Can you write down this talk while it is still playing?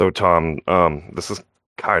So Tom, this is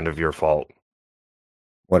kind of your fault.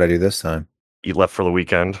 What'd I do this time? You left for the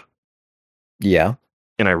weekend, Yeah.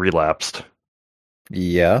 and I relapsed.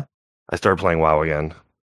 Yeah. I started playing WoW again.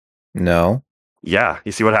 No. Yeah,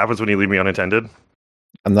 you see what happens when you leave me unattended?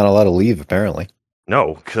 I'm not allowed to leave, apparently.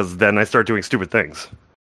 No, because then I start doing stupid things,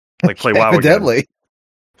 like play WoW again. Evidently.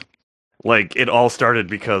 Like, it all started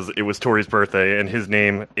because it was Tori's birthday, and his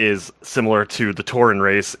name is similar to the Tauren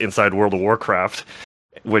race inside World of Warcraft,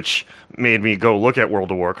 which made me go look at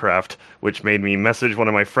World of Warcraft, which made me message one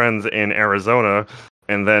of my friends in Arizona.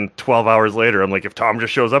 And then 12 hours later, I'm like, if Tom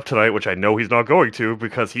just shows up tonight, which I know he's not going to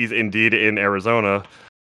because he's indeed in Arizona,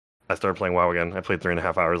 I started playing WoW again. I played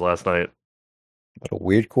 3.5 hours last night. What a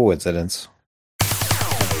weird coincidence.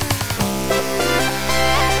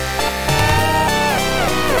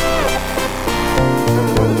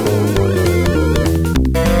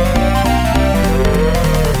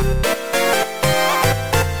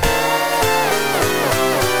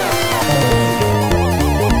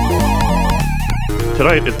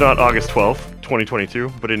 Tonight is not August 12th,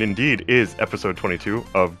 2022, but it indeed is episode 22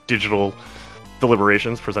 of Digital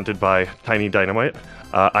Deliberations presented by Tiny Dynamite.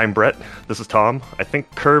 I'm Brett. This is Tom. I think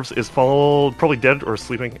Curves is probably dead or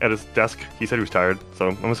sleeping at his desk. He said he was tired, so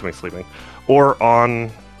I'm assuming sleeping. Or on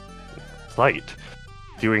site,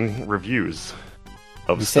 doing reviews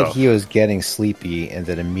of He stuff. said he was getting sleepy and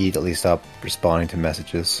then immediately stopped responding to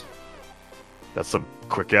messages. That's some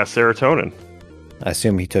quick-ass serotonin. I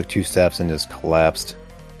assume he took 2 steps and just collapsed.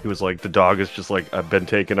 He was like, the dog is just like, I've been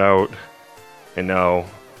taken out, and now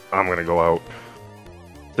I'm gonna go out.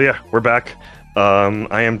 So yeah, we're back.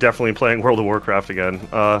 I am definitely playing World of Warcraft again.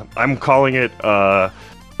 I'm calling it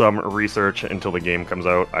some research until the game comes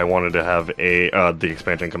out. I wanted to have the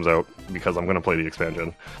expansion comes out because I'm gonna play the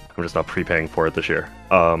expansion. I'm just not prepaying for it this year.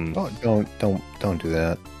 Oh, don't do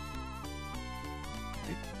that.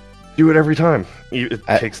 Do it every time. It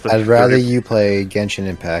takes the. I'd rather you play Genshin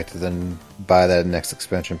Impact than buy that next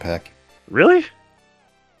expansion pack. Really?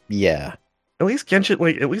 Yeah. At least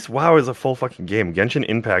Genshin, at least WoW is a full fucking game. Genshin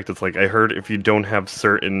Impact, it's like, I heard if you don't have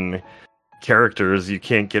certain characters, you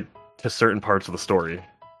can't get to certain parts of the story.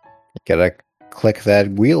 You gotta click that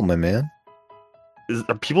wheel, my man.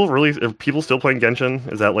 Are people still playing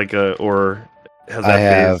Genshin? Is that or has that I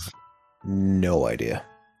have phase? no idea.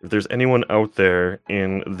 If there's anyone out there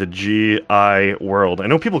in the GI world, I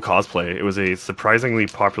know people cosplay. It was a surprisingly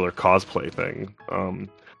popular cosplay thing.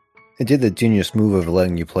 It did the genius move of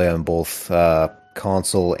letting you play on both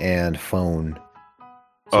console and phone.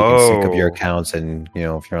 So you can sync up your accounts and,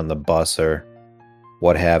 if you're on the bus or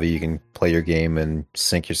what have you can play your game and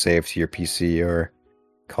sync your save to your PC or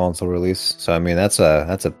console release. So, I mean, that's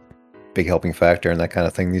a big helping factor in that kind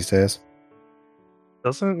of thing these days.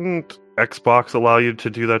 Doesn't Xbox allow you to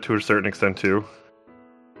do that to a certain extent too?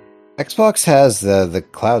 Xbox has the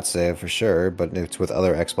cloud save for sure, but it's with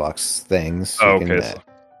other Xbox things.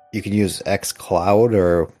 You can use xCloud,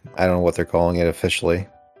 or I don't know what they're calling it officially,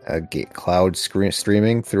 cloud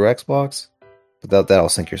streaming through Xbox. But that'll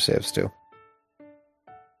sync your saves too.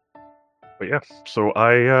 But yeah,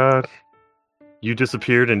 so you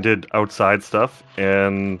disappeared and did outside stuff,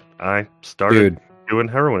 and I started doing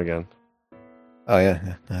heroin again. Oh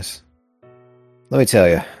yeah, nice. Let me tell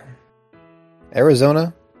you,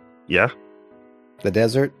 Arizona, yeah, the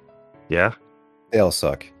desert, yeah, they all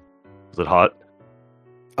suck. Was it hot?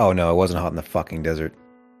 Oh no, it wasn't hot in the fucking desert.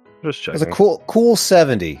 Just checking. It was a cool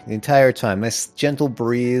 70 the entire time. Nice gentle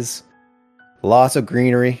breeze, lots of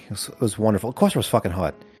greenery. It was wonderful. Of course, it was fucking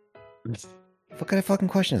hot. What kind of fucking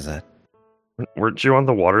question is that? Weren't you on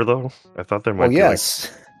the water though? I thought there might be.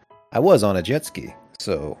 Yes, I was on a jet ski,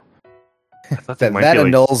 so that be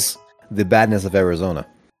annuls the badness of Arizona.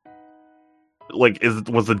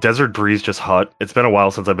 Was the desert breeze just hot? It's been a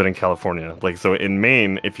while since I've been in California. So in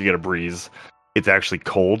Maine, if you get a breeze, it's actually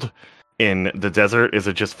cold. In the desert, is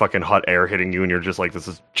it just fucking hot air hitting you and you're just like, this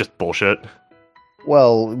is just bullshit?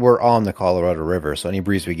 Well, we're on the Colorado River, so any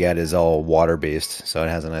breeze we get is all water-based, so it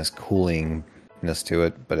has a nice coolingness to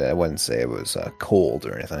it, but I wouldn't say it was cold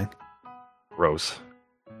or anything. Gross.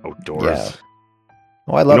 Outdoors. Yeah.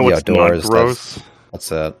 Oh, I love the outdoors. Not gross? What's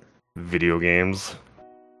that? Video games.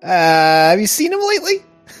 Have you seen them lately?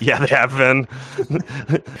 Yeah, they have been.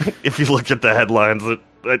 If you look at the headlines,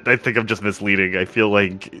 I think I'm just misleading. I feel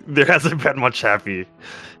like there hasn't been much happy.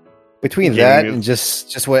 Between that and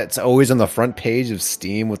just what's always on the front page of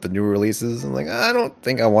Steam with the new releases, I'm like, I don't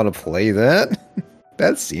think I want to play that.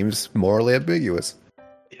 That seems morally ambiguous.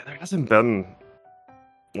 Yeah, there hasn't been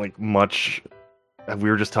much. We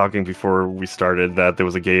were just talking before we started that there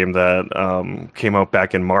was a game that came out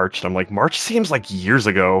back in March, and I'm like, March seems like years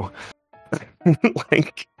ago.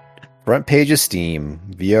 Front page of Steam.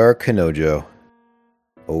 VR Kanojo.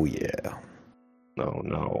 Oh, yeah.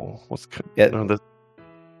 No. Yeah. The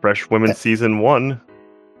Fresh Women Season 1.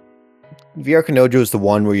 VR Kanojo is the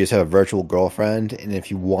one where you just have a virtual girlfriend, and if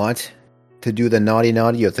you want to do the naughty,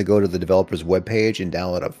 you have to go to the developer's webpage and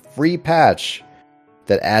download a free patch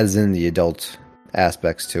that adds in the adult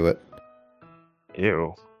aspects to it.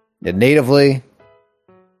 Ew. Yeah, natively,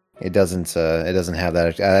 it doesn't have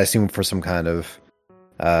that. I assume for some kind of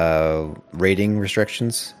rating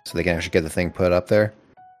restrictions, so they can actually get the thing put up there.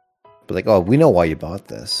 But like, oh, we know why you bought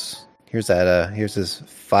this. Here's this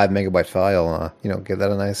 5 megabyte file. Give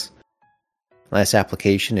that a nice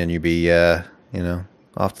application, and you'd be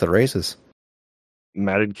off to the races.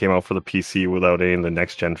 Madden came out for the PC without any of the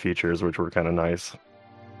next gen features, which were kind of nice.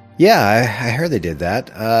 Yeah, I heard they did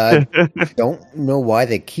that. I don't know why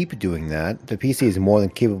they keep doing that. The PC is more than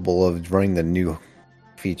capable of running the new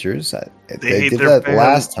features. They did that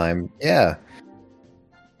last time. Yeah.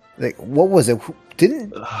 Like, what was it?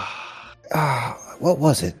 What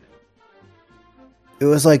was it? It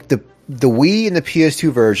was like the Wii and the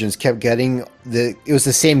PS2 versions kept getting it was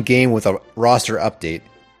the same game with a roster update,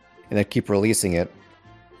 and they keep releasing it.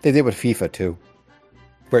 They did with FIFA too,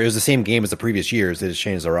 where it was the same game as the previous years. They just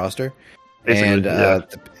changed the roster. Basically, and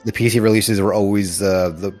the PC releases were always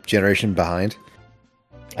the generation behind.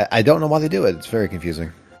 I don't know why they do it. It's very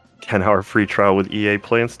confusing. 10-hour free trial with EA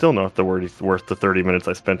Play, and still not worth the 30 minutes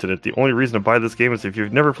I spent in it. The only reason to buy this game is if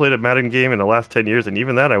you've never played a Madden game in the last 10 years, and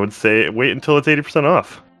even that, I would say wait until it's 80%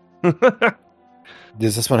 off.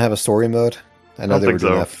 Does this one have a story mode? I know they were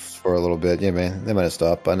doing that for a little bit. Yeah, man, they might have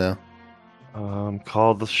stopped by now.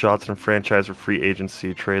 Call the shots and franchise or free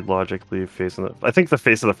agency, trade logically, I think the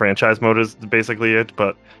face of the franchise mode is basically it,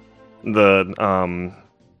 but the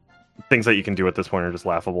things that you can do at this point are just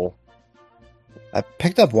laughable. I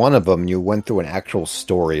picked up one of them. You went through an actual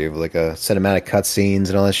story of like a cinematic cutscenes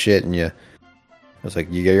and all that shit, and it was like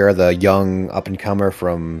you're the young up and comer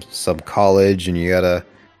from some college, and you gotta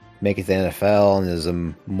make it to the NFL, and there's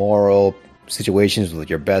some moral situations with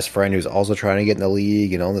your best friend who's also trying to get in the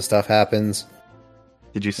league, and all this stuff happens.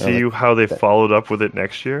 Did you see how they followed up with it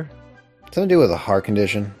next year? Something to do with a heart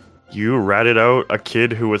condition. You ratted out a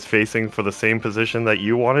kid who was facing for the same position that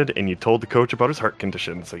you wanted, and you told the coach about his heart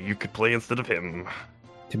condition so you could play instead of him.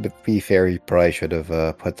 To be fair, you probably should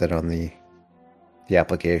have put that on the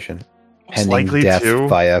application. Pending death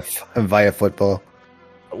via football.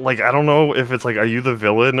 Like, I don't know if it's like, are you the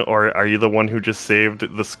villain, or are you the one who just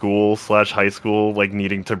saved the school/high school, like,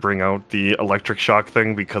 needing to bring out the electric shock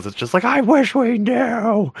thing, because it's just like, I wish we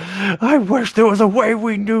knew! I wish there was a way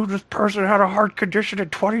we knew this person had a heart condition in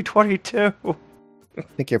 2022! I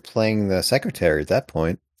think you're playing the secretary at that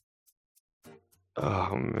point.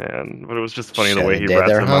 Oh, man. But it was just funny the way he rats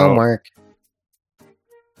their him homework.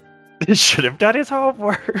 He should have done his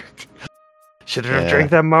homework! Should have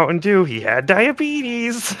drank that Mountain Dew. He had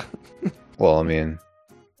diabetes. Well, I mean,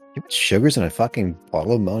 how much sugar's in a fucking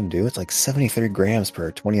bottle of Mountain Dew? It's like 73 grams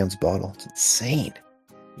per 20-ounce bottle. It's insane.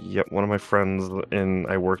 Yep, one of my friends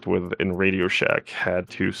I worked with in Radio Shack had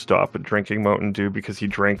to stop drinking Mountain Dew because he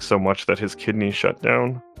drank so much that his kidneys shut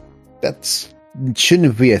down. That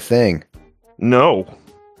shouldn't be a thing. No.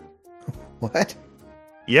 What?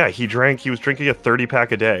 Yeah, he was drinking a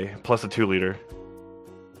 30-pack a day, plus a 2-liter.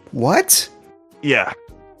 What? Yeah.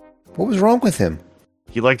 What was wrong with him?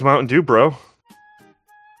 He liked Mountain Dew, bro.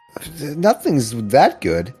 Nothing's that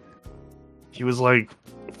good. He was like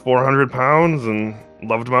 400 pounds and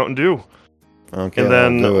loved Mountain Dew. Okay, and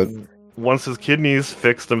then once his kidneys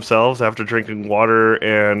fixed themselves after drinking water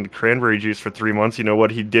and cranberry juice for 3 months, you know what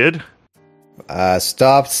he did?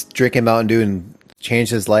 Stopped drinking Mountain Dew and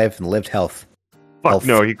changed his life and lived health. Fuck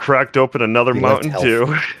no, he cracked open another Mountain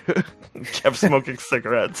Dew. Kept smoking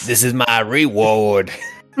cigarettes. This is my reward.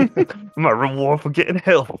 My reward for getting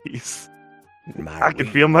healthy. I can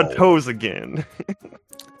feel my toes again.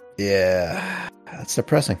 Yeah, that's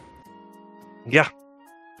depressing. Yeah.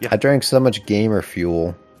 I drank so much gamer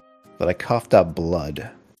fuel that I coughed up blood.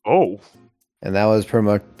 Oh. And that was pretty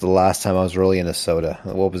much the last time I was really into soda.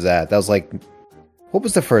 What was that? That was like, what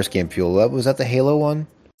was the first game fuel? Was that the Halo one?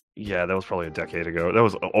 Yeah, that was probably a decade ago. That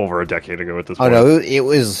was over a decade ago at this point. Oh, no, it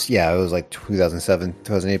was like 2007,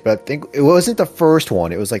 2008. But I think it wasn't the first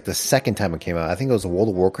one. It was like the second time it came out. I think it was a World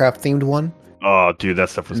of Warcraft themed one. Oh, dude, that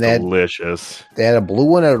stuff was delicious. They had a blue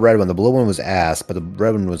one and a red one. The blue one was ass, but the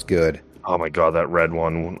red one was good. Oh my god, that red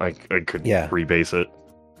one. I could rebase it.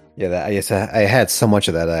 Yeah, I had so much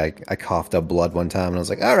of that. I coughed up blood one time, and I was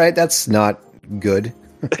like, all right, that's not good.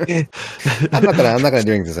 I'm not gonna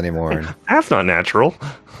drink this anymore. That's not natural.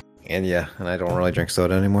 And I don't really drink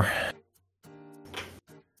soda anymore.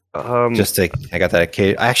 I got that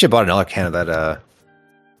I actually bought another can of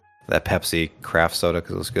that Pepsi craft soda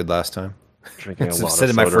because it was good last time. Drinking a It's lot sitting of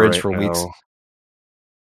in my soda fridge right for now. weeks.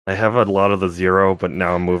 I have a lot of the Zero, but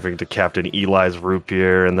now I'm moving to Captain Eli's root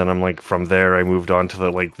beer, and then I'm like from there I moved on to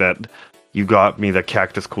the like that. You got me the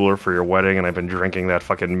cactus cooler for your wedding, and I've been drinking that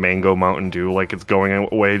fucking mango Mountain Dew like it's going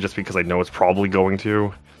away just because I know it's probably going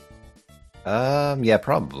to. Yeah,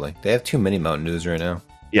 probably. They have too many Mountain Dews right now.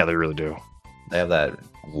 Yeah, they really do. They have that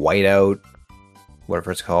whiteout,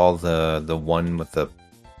 whatever it's called, the one with the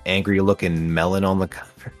angry looking melon on the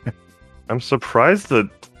cover. I'm surprised that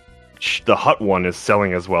the Hut one is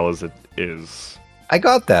selling as well as it is. I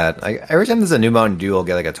got that. Every time there's a new Mountain Dew, I'll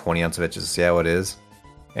get like a 20 ounce of it just to see how it is.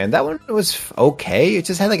 And that one was okay. It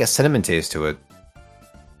just had like a cinnamon taste to it.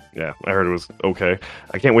 Yeah, I heard it was okay.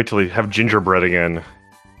 I can't wait till they have gingerbread again.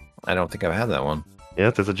 I don't think I've had that one. Yeah,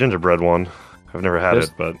 there's a gingerbread one. I've never had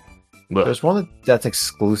it, but there's one that's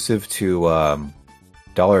exclusive to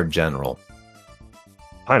Dollar General.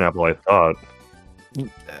 Pineapple, I thought.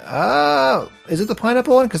 Is it the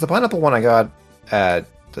pineapple one? Because the pineapple one I got at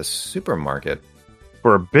the supermarket.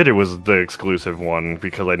 For a bit, it was the exclusive one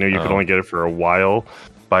because I knew you could only get it for a while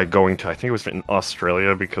by going to, I think it was in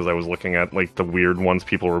Australia, because I was looking at like the weird ones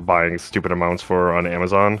people were buying stupid amounts for on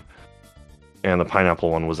Amazon. And the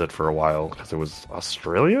pineapple one was it for a while because it was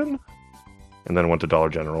Australian, and then went to Dollar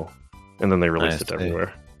General, and then they released it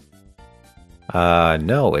everywhere.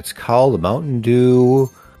 No, it's called Mountain Dew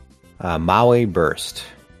Maui Burst.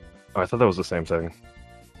 Oh, I thought that was the same thing.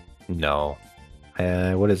 No.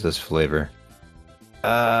 What is this flavor?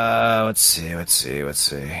 Let's see.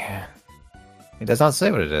 It does not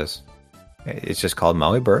say what it is. It's just called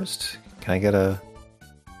Maui Burst. Can I get a...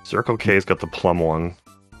 Circle K's got the plum one.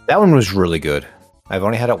 That one was really good. I've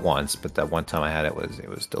only had it once, but that one time I had it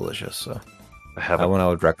was delicious. So I have that one I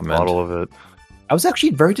would recommend. A bottle of it. I was actually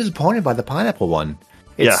very disappointed by the pineapple one.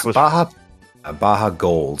 It's Baja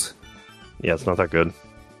Gold. Yeah, it's not that good.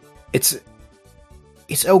 It's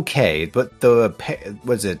okay, but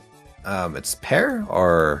was it? It's pear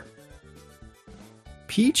or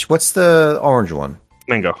peach? What's the orange one?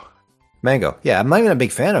 Mango. Yeah, I'm not even a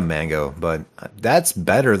big fan of mango, but that's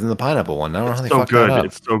better than the pineapple one. I don't know how they fucked that up.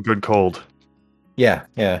 It's so good cold. Yeah.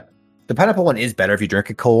 The pineapple one is better if you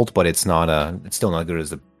drink it cold, but it's not. It's still not good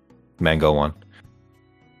as the mango one.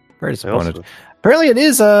 Very disappointed. Apparently, it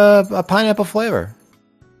is a pineapple flavor.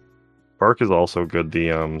 Bark is also good.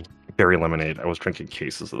 The berry lemonade. I was drinking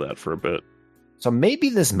cases of that for a bit. So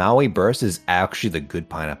maybe this Maui Burst is actually the good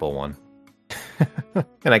pineapple one.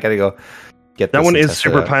 And I gotta go get that one. Is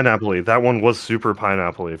super pineapple-y. That one was super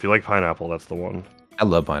pineapple-y. If you like pineapple, that's the one. I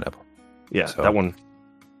love pineapple. Yeah, so. That one.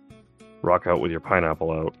 Rock out with your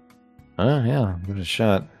pineapple out. Oh yeah, give it a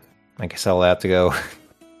shot. I guess I'll have to go.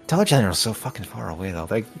 Dollar General is so fucking far away though.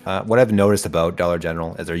 Like, what I've noticed about Dollar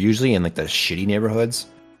General is they're usually in like the shitty neighborhoods.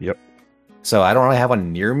 Yep. So I don't really have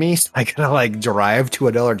one near me. So I gotta like drive to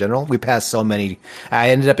a Dollar General. We passed so many. I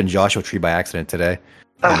ended up in Joshua Tree by accident today,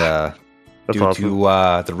 and due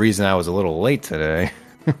to the reason I was a little late today,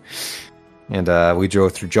 and we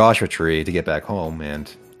drove through Joshua Tree to get back home,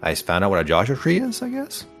 and I found out what a Joshua Tree is. I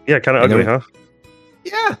guess. Yeah, kind of ugly, huh?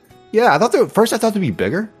 Yeah. I thought first I thought they'd be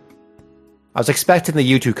bigger. I was expecting the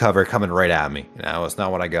YouTube cover coming right at me. No, it's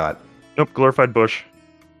not what I got. Nope, glorified bush.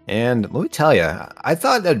 And let me tell you, I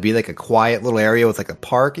thought that'd be like a quiet little area with like a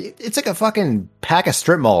park. It's like a fucking pack of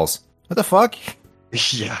strip malls. What the fuck?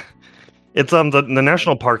 Yeah. It's the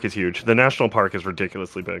national park is huge. The national park is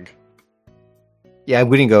ridiculously big. Yeah,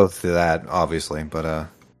 we didn't go through that, obviously, but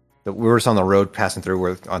we were just on the road passing through.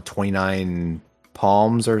 We're on 29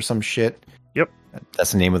 Palms or some shit. Yep.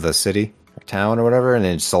 That's the name of the city or town or whatever, and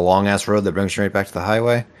it's a long ass road that brings you right back to the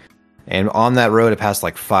highway. And on that road, it passed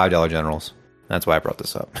like $5 Dollar Generals. That's why I brought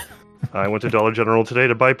this up. I went to Dollar General today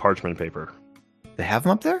to buy parchment paper. They have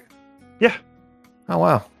them up there? Yeah. Oh,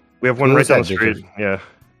 wow. We have one right down the street. Yeah.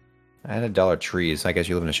 I had a Dollar Trees. I guess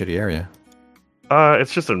you live in a shitty area.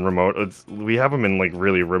 It's just in remote. We have them in like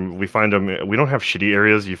really we find them. We don't have shitty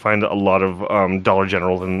areas. You find a lot of Dollar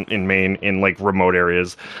Generals in Maine in like remote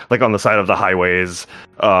areas, like on the side of the highways.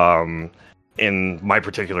 In my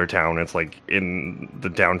particular town, it's like in the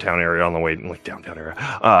downtown area on the way, like downtown area.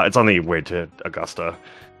 It's on the way to Augusta.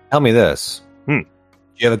 Tell me this. Do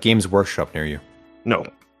you have a Games Workshop near you? No.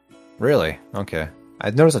 Really? Okay.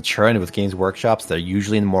 I've noticed a trend with Games Workshops. They're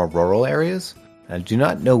usually in more rural areas. I do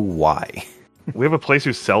not know why. We have a place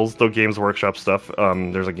who sells the Games Workshop stuff.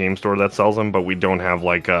 There's a game store that sells them, but we don't have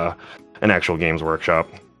like an actual Games Workshop.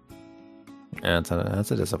 Yeah,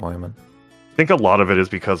 that's a disappointment. think a lot of it is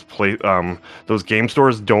because those game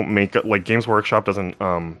stores don't make like Games Workshop doesn't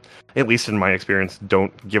at least in my experience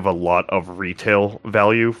don't give a lot of retail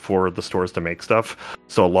value for the stores to make stuff.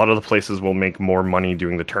 So a lot of the places will make more money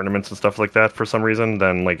doing the tournaments and stuff like that for some reason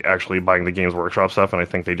than like actually buying the Games Workshop stuff. And I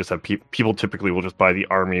think they just have people typically will just buy the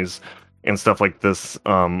armies and stuff like this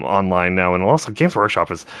online now. And also Games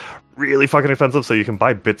Workshop is really fucking expensive, so you can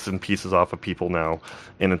buy bits and pieces off of people now,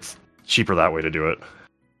 and it's cheaper that way to do it.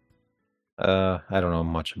 I don't know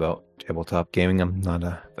much about tabletop gaming. I'm not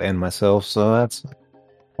a fan myself, so that's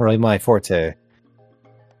really my forte.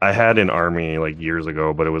 I had an army like years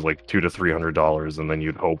ago, but it was like $200 to $300, and then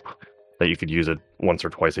you'd hope that you could use it once or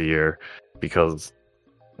twice a year because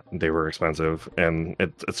they were expensive, and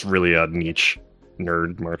it's really a niche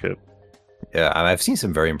nerd market. Yeah, I've seen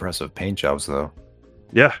some very impressive paint jobs though.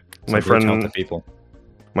 Yeah, Some my very talented friend people.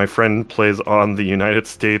 my friend plays on the United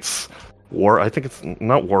States I think it's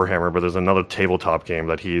not Warhammer, but there's another tabletop game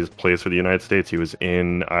that he plays for the United States. He was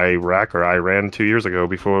in Iraq or Iran 2 years ago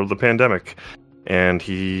before the pandemic, and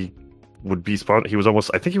he would be he was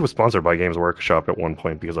almost, I think he was sponsored by Games Workshop at one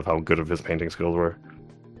point because of how good of his painting skills were.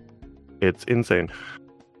 It's insane.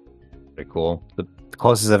 Very cool. The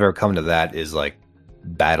closest I've ever come to that is like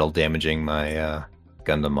battle damaging my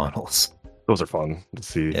Gundam models. Those are fun to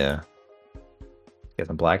see. Yeah. Get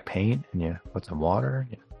some black paint and you put some water.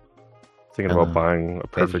 Yeah. Thinking about buying a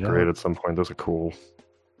perfect grade at some point. Those are cool.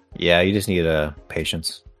 Yeah, you just need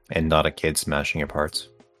patience and not a kid smashing your parts.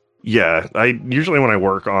 Yeah, I usually when I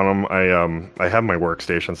work on them, I have my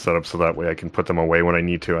workstation set up so that way I can put them away when I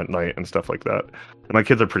need to at night and stuff like that. And my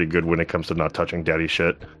kids are pretty good when it comes to not touching daddy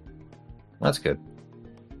shit. That's good.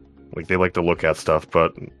 Like they like to look at stuff,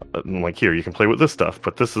 but I'm like, here, you can play with this stuff,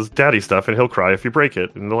 but this is daddy stuff, and he'll cry if you break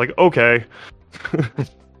it. And they're like, okay. I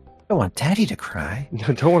don't want daddy to cry.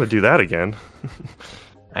 I don't want to do that again.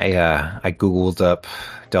 I googled up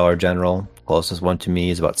Dollar General. Closest one to me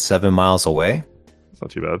is about 7 miles away. It's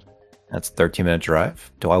not too bad. That's a 13-minute drive.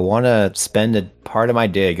 Do I want to spend a part of my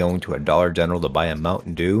day going to a Dollar General to buy a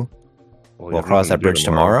Mountain Dew? We'll cross that bridge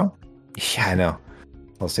tomorrow? Yeah, I know.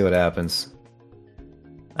 We'll see what happens.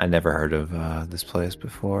 I never heard of this place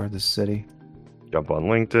before, this city. Jump on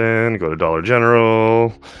LinkedIn, go to Dollar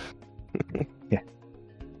General. Yeah.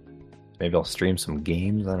 Maybe I'll stream some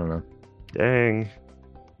games. I don't know. Dang.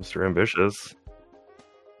 Mr. Ambitious.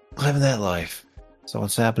 Living that life. So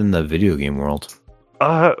what's happening in the video game world?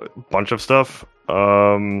 Bunch of stuff.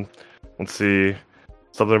 Let's see.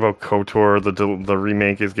 Something about KOTOR. The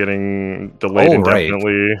remake is getting delayed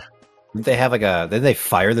indefinitely. Right. Did they have did they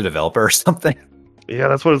fire the developer or something? Yeah,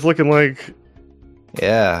 that's what it's looking like.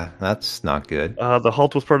 Yeah, that's not good. The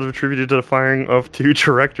halt was part of attributed to the firing of 2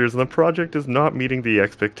 directors, and the project is not meeting the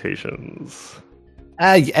expectations.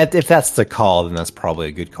 If that's the call, then that's probably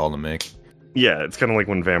a good call to make. Yeah, it's kind of like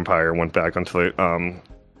when Vampire went back onto the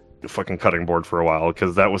fucking cutting board for a while,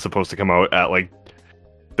 because that was supposed to come out at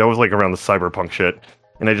that was like around the Cyberpunk shit.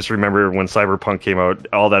 And I just remember when Cyberpunk came out,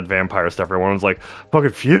 all that Vampire stuff, everyone was like,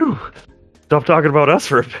 fucking phew, stop talking about us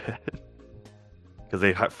for a bit. Because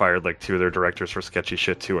they fired 2 of their directors for sketchy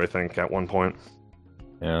shit too, I think, at one point.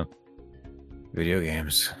 Yeah. Video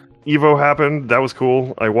games. Evo happened. That was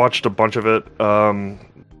cool. I watched a bunch of it.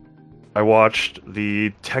 I watched the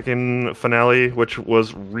Tekken finale, which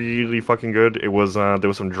was really fucking good. It was there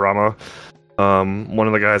was some drama. One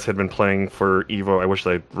of the guys had been playing for Evo. I wish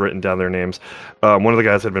I'd written down their names. One of the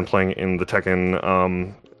guys had been playing in the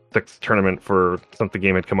Tekken 6 tournament since the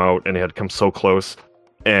game had come out, and it had come so close.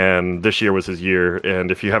 And this year was his year,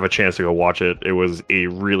 and if you have a chance to go watch it, it was a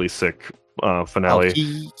really sick finale.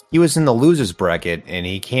 He was in the losers bracket, and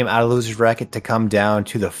he came out of the losers bracket to come down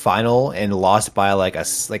to the final and lost by a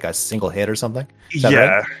single hit or something.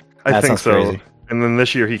 Yeah, right? I think so. Crazy. And then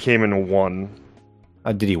this year he came in and won.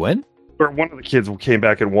 Did he win? Or one of the kids came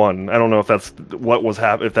back and won. I don't know if that's what was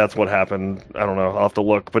if that's what happened. I don't know. I'll have to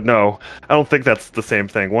look. But no, I don't think that's the same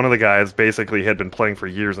thing. One of the guys basically had been playing for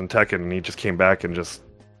years in Tekken, and he just came back and just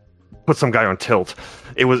put some guy on tilt.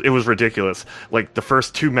 It was ridiculous. The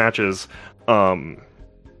first 2 matches,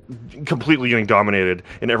 completely getting dominated,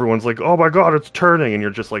 and everyone's like, "Oh my god, it's turning!" And you're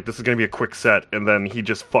just like, "This is gonna be a quick set," and then he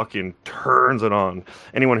just fucking turns it on.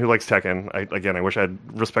 Anyone who likes Tekken, I wish I had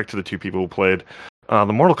respect to the 2 people who played. The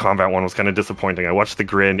Mortal Kombat one was kind of disappointing. I watched the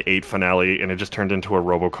Grand 8 finale, and it just turned into a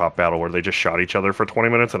RoboCop battle where they just shot each other for 20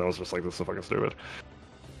 minutes, and I was just like, "This is fucking stupid."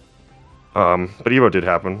 But Evo did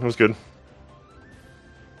happen. It was good.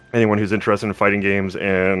 Anyone who's interested in fighting games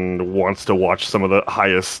and wants to watch some of the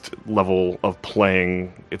highest level of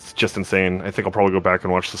playing, it's just insane. I think I'll probably go back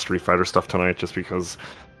and watch the Street Fighter stuff tonight just because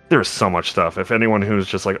there's so much stuff. If anyone who's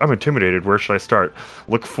just like, I'm intimidated, where should I start?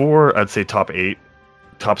 Look for, I'd say, top 8,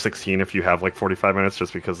 top 16 if you have like 45 minutes,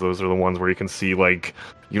 just because those are the ones where you can see, like,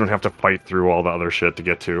 you don't have to fight through all the other shit to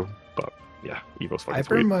get to. But yeah, Evo's fucking I sweet.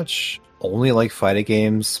 pretty much only like fighting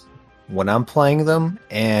games when I'm playing them,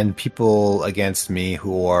 and people against me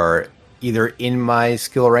who are either in my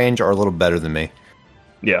skill range or a little better than me.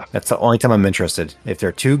 Yeah. That's the only time I'm interested. If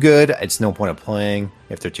they're too good, it's no point of playing.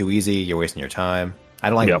 If they're too easy, you're wasting your time. I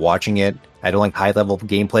don't like watching it. I don't like high level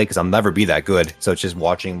gameplay because I'll never be that good. So it's just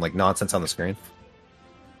watching like nonsense on the screen.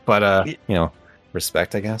 But you know,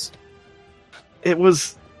 respect, I guess. It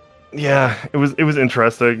was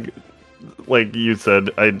interesting. Like you said,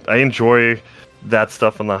 I enjoy that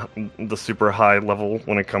stuff on the super high level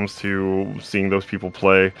when it comes to seeing those people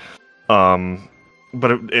play.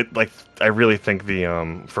 But it like, I really think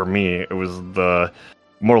for me, it was the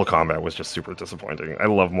Mortal Kombat was just super disappointing. I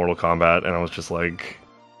love Mortal Kombat, and I was just like,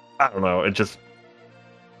 I don't know,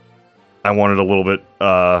 I wanted a little bit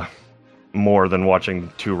more than watching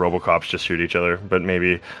two RoboCops just shoot each other. But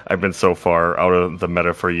maybe I've been so far out of the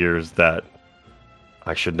meta for years that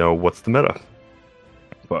I should know what's the meta.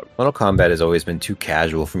 But Mortal Kombat has always been too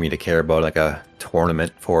casual for me to care about like a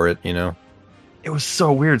tournament for it, you know? it was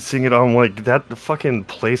so weird seeing it on like that fucking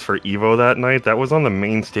place for Evo that night. That was on the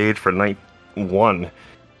main stage for night 1.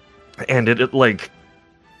 And it like,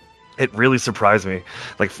 it really surprised me.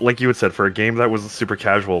 Like you had said, for a game that was super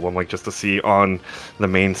casual, and like just to see on the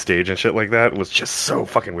main stage and shit like that was just so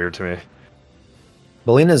fucking weird to me.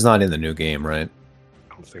 Melina's not in the new game, right?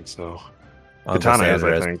 I don't think so. Katana is,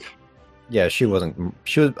 I think. Yeah, she wasn't.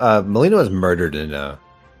 She was. Melina was murdered in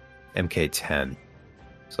MK10,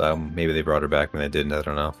 so maybe they brought her back when they didn't. I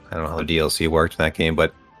don't know. I don't know how the DLC worked in that game,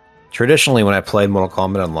 but traditionally, when I played Mortal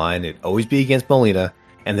Kombat Online, it'd always be against Melina,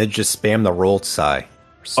 and they'd just spam the roll Psy.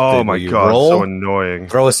 Oh my god, roll, so annoying.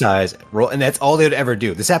 Throw a size, roll, and that's all they'd ever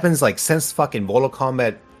do. This happens like since fucking Mortal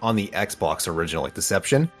Kombat on the Xbox original, like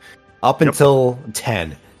Deception, up until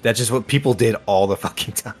 10. That's just what people did all the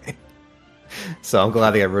fucking time. So I'm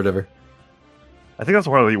glad they got rid of her. I think that's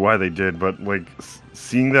why they did, but like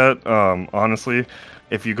seeing that, honestly,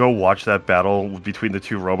 if you go watch that battle between the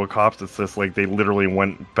two RoboCops, it's just like they literally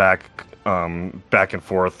went back and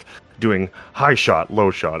forth, doing high shot,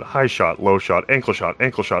 low shot, high shot, low shot, ankle shot,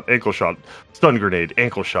 ankle shot, ankle shot, stun grenade,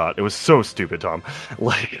 ankle shot. It was so stupid, Tom.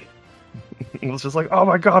 Like, it was just like, oh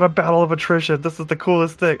my god, a battle of attrition. This is the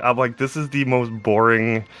coolest thing. I'm like, this is the most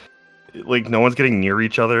boring. Like, no one's getting near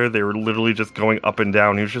each other. They were literally just going up and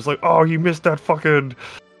down. He was just like, oh, you missed that fucking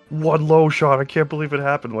one low shot. I can't believe it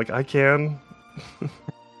happened. Like, I can.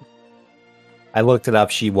 I looked it up.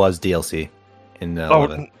 She was DLC in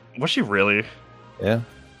 11. Was she really? Yeah.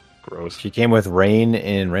 Gross. She came with Rain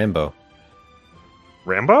in Rambo.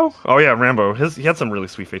 Rambo? Oh yeah, Rambo. He had some really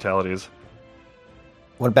sweet fatalities.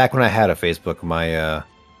 Back when I had a Facebook, my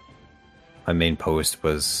my main post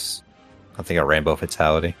was, I think, a Rambo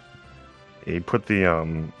fatality. He put the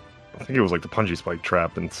I think it was like the Punji Spike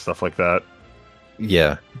trap and stuff like that.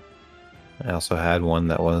 Yeah. I also had one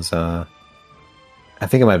that was I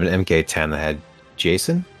think it might have been MK10 that had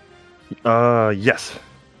Jason. Yes.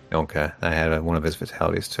 Okay, I had one of his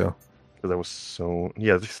fatalities too. That was so.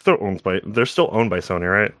 Yeah, they're still owned by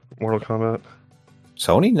Sony, right? Mortal Kombat.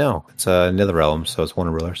 Sony? No, it's NetherRealm, so it's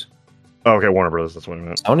Warner Brothers. Oh, okay, Warner Brothers. That's what I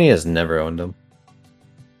meant. Sony has never owned them.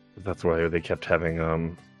 That's why they kept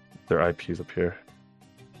having their IPs up here.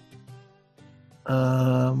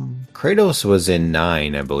 Kratos was in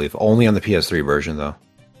 9, I believe, only on the PS3 version though.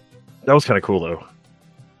 That was kind of cool though.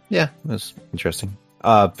 Yeah, it was interesting.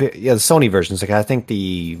 Yeah, the Sony versions. Like, I think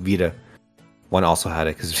the Vita one also had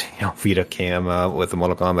it because Vita came with the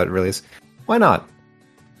Mortal Kombat release. Why not?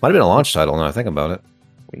 Might have been a launch title. Now I think about it.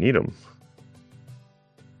 We need them.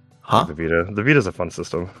 Huh? The Vita. The Vita's a fun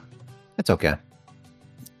system. It's okay.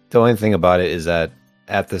 The only thing about it is that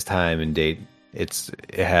at this time and date, it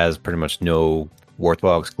has pretty much no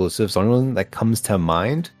worthwhile exclusives. The only one that comes to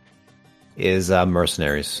mind is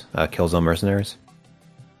Mercenaries, Killzone Mercenaries.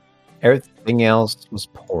 Everything else was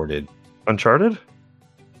ported. Uncharted?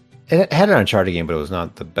 It had an Uncharted game, but it was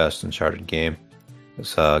not the best Uncharted game. It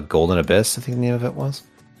was Golden Abyss, I think the name of it was.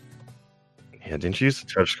 Yeah, didn't you use the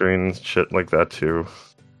touchscreen shit like that too?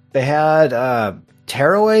 They had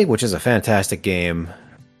Tearaway, which is a fantastic game,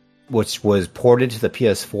 which was ported to the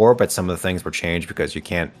PS4, but some of the things were changed because you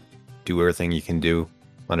can't do everything you can do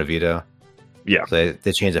on a Vita. Yeah. So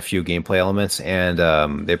they changed a few gameplay elements,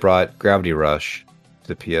 and they brought Gravity Rush to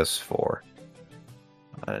the PS4.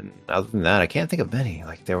 And other than that, I can't think of many.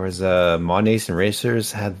 Like, there was Mod Nation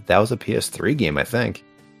Racers that was a PS3 game, I think.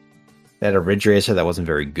 They had a Ridge Racer that wasn't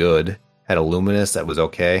very good. had a Luminous that was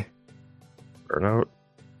okay. Burnout?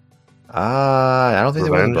 I don't think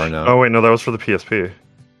Revenge? there was a Burnout. Oh, wait, no, that was for the PSP.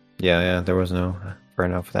 Yeah, there was no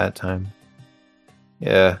Burnout for that time.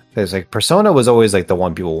 Yeah, there's like Persona was always like the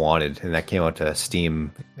one people wanted, and that came out to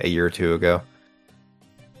Steam a year or two ago.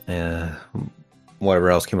 Yeah, whatever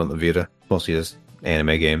else came out on the Vita, mostly just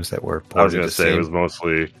anime games that were. I was gonna say it was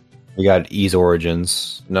mostly. We got Ys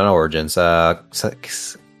Origins, not Origins.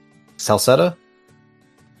 Celceta.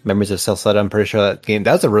 Memories of Celceta. I'm pretty sure that game.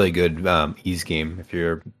 That was a really good Ys game if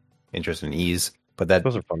you're interested in Ys. But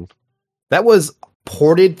those are fun. That was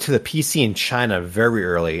ported to the PC in China very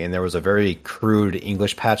early, and there was a very crude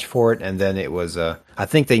English patch for it. And then it was, I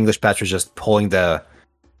think the English patch was just pulling the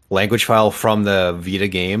language file from the Vita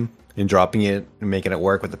game and dropping it and making it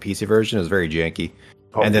work with the PC version. It was very janky.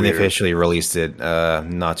 Oh, and then they officially released it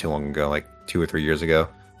not too long ago, like 2 or 3 years ago.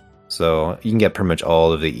 So you can get pretty much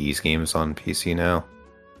all of the Ys games on PC now.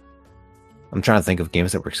 I'm trying to think of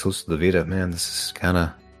games that were exclusive to the Vita. Man, this is kind of...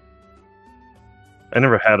 I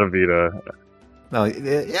never had a Vita. No,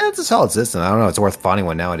 yeah, it's a solid system. I don't know. It's worth finding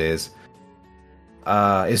one nowadays.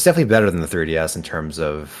 It's definitely better than the 3DS in terms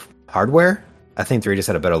of hardware. I think 3DS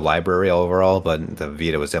had a better library overall, but the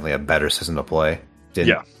Vita was definitely a better system to play.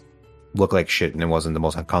 Didn't look like shit, and it wasn't the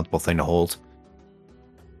most uncomfortable thing to hold.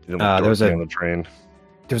 There was on the train.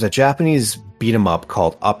 There was a Japanese beat 'em up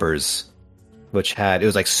called Uppers, which it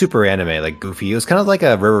was like super anime, like goofy. It was kind of like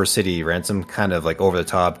a River City Ransom, kind of like over the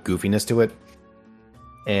top goofiness to it.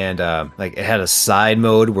 And like it had a side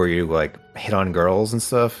mode where you like hit on girls and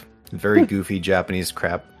stuff. Very goofy Japanese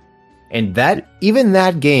crap. And even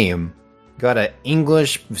that game got an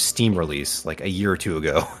English Steam release like a year or two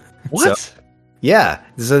ago. What?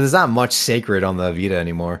 So there's not much sacred on the Vita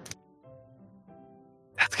anymore.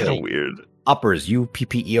 That's kind of weird. Uppers,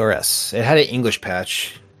 Uppers. It had an English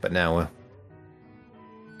patch, but now I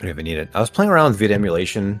don't even need it. I was playing around with Vita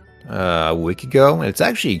emulation a week ago, and it's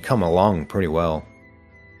actually come along pretty well.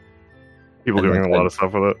 People doing a lot of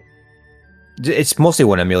stuff with it. It's mostly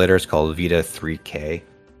one emulator. It's called Vita 3K,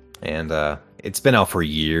 and it's been out for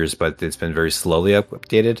years, but it's been very slowly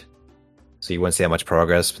updated. So you wouldn't see that much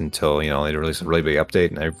progress until they release a really big update.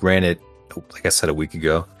 And I ran it, like I said, a week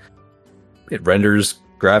ago. It renders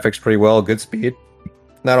graphics pretty well, good speed.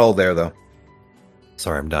 Not all there though.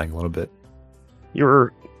 Sorry, I'm dying a little bit. You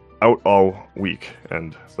were out all week,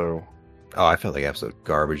 and so. Oh, I felt like absolute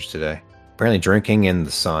garbage today. Apparently, drinking in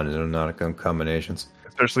the sun are not good combinations.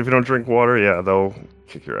 Especially if you don't drink water, they'll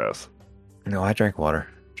kick your ass. No, I drank water.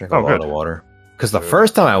 Drank a lot of water. Because the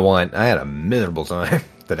first time I went, I had a miserable time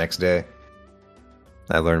the next day.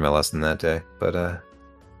 I learned my lesson that day, but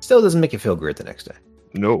still doesn't make you feel great the next day.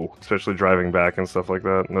 No, especially driving back and stuff like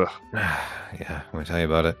that. Ugh. Yeah, let me tell you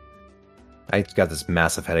about it. I got this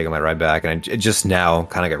massive headache on my ride back, and I just now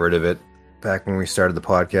kind of got rid of it. Back when we started the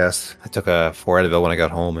podcast, I took a 4 Advil when I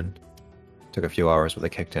got home, and took a few hours, but they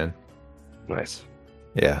kicked in. Nice.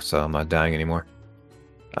 Yeah, so I'm not dying anymore.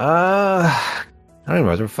 I don't even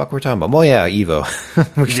know what the fuck we're talking about. Well, yeah, Evo.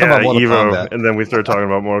 Evo, and then we started talking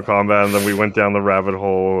about Mortal Kombat, and then we went down the rabbit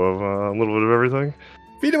hole of a little bit of everything.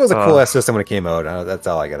 Vita was a cool ass system when it came out. That's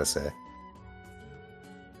all I gotta say.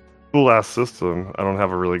 Cool ass system. I don't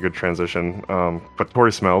have a really good transition, but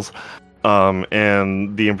Tori smells.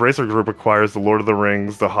 And the Embracer Group acquires the Lord of the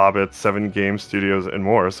Rings, the Hobbit, 7 game studios, and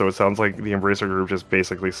more. So it sounds like the Embracer Group just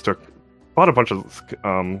basically bought a bunch of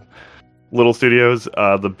little studios.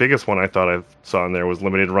 The biggest one I thought I saw in there was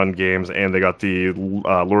Limited Run Games, and they got the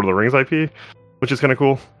Lord of the Rings IP, which is kind of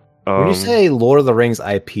cool. When you say Lord of the Rings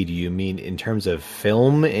IP, do you mean in terms of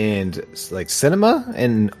film and like cinema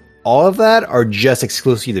and all of that, or just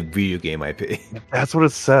exclusively the video game IP? That's what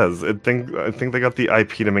it says. I think they got the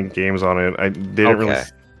IP to make games on it. They didn't really,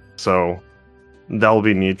 so that'll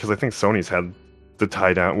be neat because I think Sony's had the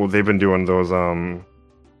tie down. Well, they've been doing those the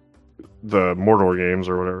Mordor games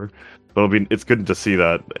or whatever. But it's good to see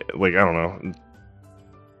that. Like, I don't know.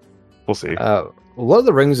 We'll see. Lord of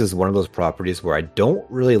the Rings is one of those properties where I don't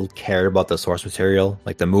really care about the source material.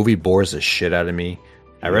 Like, the movie bores the shit out of me.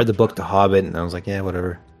 I read the book The Hobbit, and I was like, yeah,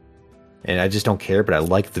 whatever. And I just don't care, but I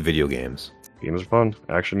like the video games. Games are fun.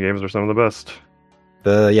 Action games are some of the best.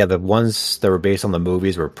 The ones that were based on the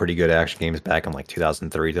movies were pretty good action games back in like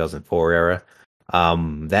 2003, 2004 era.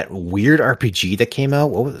 That weird RPG that came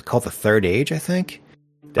out, what was it called? The Third Age, I think?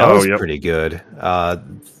 That was pretty good. That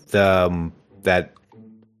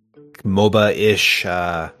MOBA-ish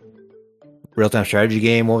real-time strategy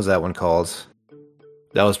game, what was that one called?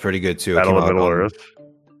 That was pretty good too. Battle of Middle-earth?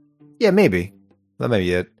 Yeah, maybe. That may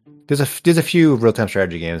be it. There's a few real-time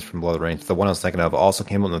strategy games from Lord of the Rings. The one I was thinking of also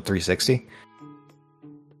came out on the 360.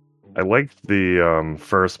 I liked the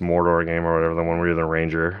first Mordor game or whatever, the one where you're the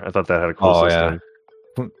ranger. I thought that had a cool Oh system.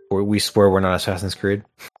 yeah, we swear we're not Assassin's Creed.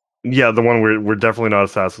 Yeah, the one we're definitely not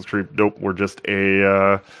Assassin's Creed. Nope, we're just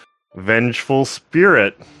a vengeful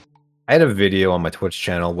spirit. I had a video on my Twitch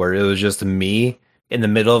channel where it was just me in the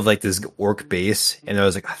middle of like this orc base, and there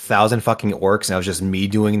was like 1,000 fucking orcs, and I was just me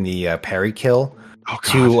doing the parry kill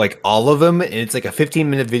to like all of them, and it's like a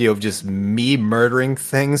 15-minute video of just me murdering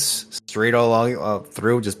things straight along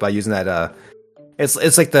through just by using that.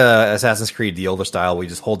 It's like the Assassin's Creed, the older style. We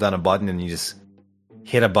just hold down a button and you just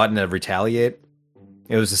hit a button to retaliate.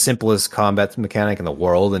 It was the simplest combat mechanic in the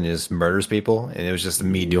world, and it just murders people. And it was just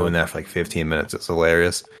me doing that for like 15 minutes. It's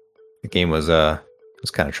hilarious. The game was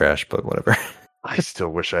kind of trash, but whatever. I still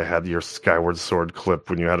wish I had your Skyward Sword clip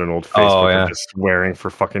when you had an old Facebook just swearing for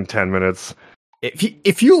fucking 10 minutes.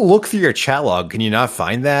 If you look through your chat log, can you not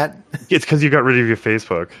find that? It's because you got rid of your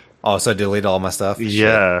Facebook. Oh, so I deleted all my stuff?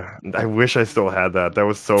 Yeah. Shit. I wish I still had that. That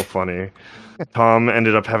was so funny. Tom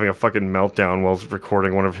ended up having a fucking meltdown while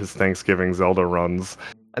recording one of his Thanksgiving Zelda runs.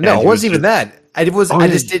 No, it wasn't even that. I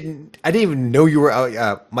didn't even know you were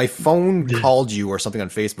out. My phone called you or something on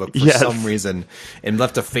Facebook for some reason and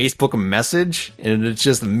left a Facebook message, and it's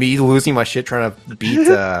just me losing my shit trying to beat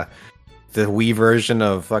the Wii version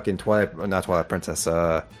of fucking not Twilight Princess,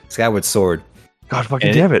 Skyward Sword. God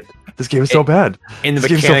fucking damn it! This game is so bad. And the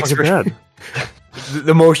mechanics were bad.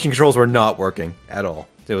 The motion controls were not working at all.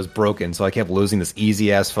 It was broken, so I kept losing this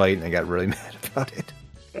easy ass fight, and I got really mad about it.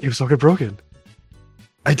 It was fucking broken.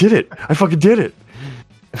 I did it. I fucking did it.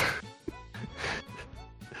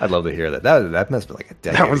 I'd love to hear that. That must be like a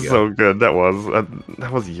decade That was ago. so good. That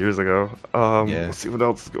was years ago. Let's see what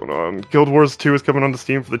else is going on. Guild Wars 2 is coming onto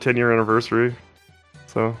Steam for the 10-year anniversary.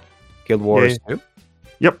 So, Guild Wars 2?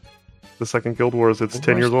 Yep. The second Guild Wars. It's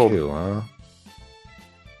 10 years old. 2,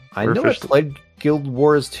 I know I played Guild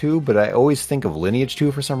Wars 2, but I always think of Lineage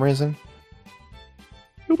 2 for some reason.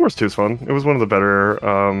 Guild Wars 2 is fun. It was one of the better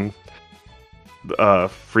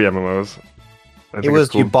free MMOs. It was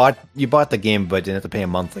cool. you bought the game, but didn't have to pay a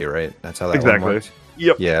monthly, right? That's how that one worked.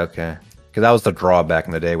 Yep. Yeah. Okay. Because that was the draw back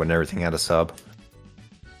in the day when everything had a sub.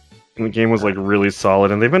 And the game was like really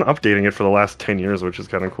solid, and they've been updating it for the last 10 years, which is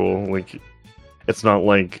kind of cool. Like, it's not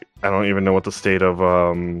like I don't even know what the state of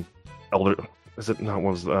Elder. Is it not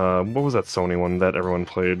what was that Sony one that everyone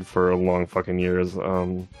played for a long fucking years?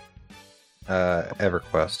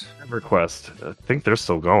 EverQuest. EverQuest. I think they're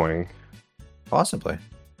still going. Possibly.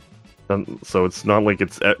 So it's not like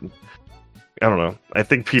it's. I don't know. I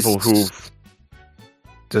think people who.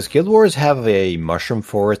 Does Guild Wars have a mushroom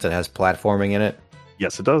forest that has platforming in it?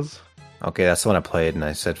 Yes, it does. Okay, that's the one I played, and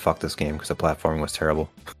I said, fuck this game, because the platforming was terrible.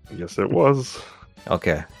 Yes, it was.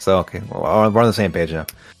 Okay, well, we're on the same page now.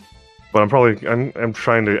 But I'm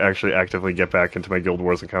trying to actually actively get back into my Guild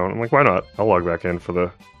Wars account. I'm like, why not? I'll log back in for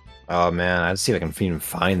the... Oh man, I'd see if I can even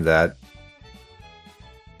find that.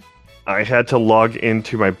 I had to log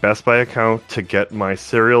into my Best Buy account to get my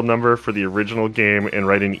serial number for the original game and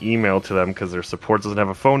write an email to them because their support doesn't have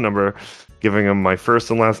a phone number, giving them my first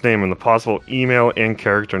and last name and the possible email and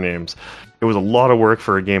character names. It was a lot of work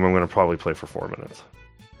for a game I'm going to probably play for 4 minutes.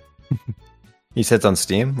 You said it's on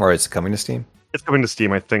Steam, or it's coming to Steam? It's coming to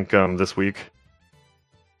Steam, I think, this week.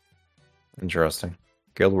 Interesting.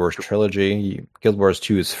 Guild Wars Trilogy. Guild Wars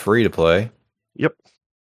 2 is free to play. Yep.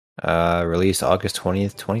 Released August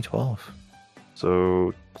 20th, 2012.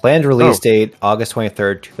 So planned release date August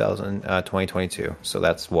 23rd, 2022. So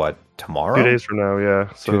that's what, tomorrow? 2 days from now,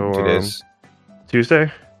 yeah. So 2 days.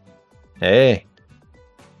 Tuesday? Hey.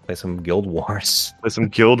 Play some Guild Wars. Play some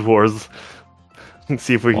Guild Wars. And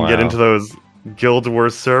see if we can get into those Guild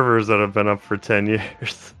Wars servers that have been up for 10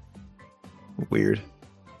 years. Weird.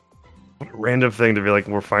 What a random thing to be like,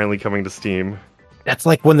 we're finally coming to Steam. That's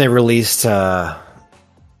like when they released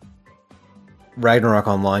Ragnarok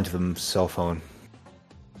Online to the cell phone.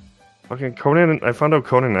 Okay, I found out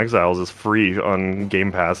Conan Exiles is free on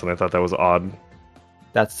Game Pass, and I thought that was odd.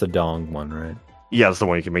 That's the dong one, right? Yeah, it's the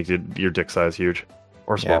one you can make your dick size huge.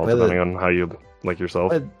 Or small, depending on how you like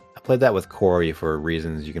yourself. I played that with Corey for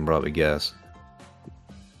reasons you can probably guess.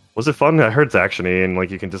 Was it fun? I heard it's actiony, and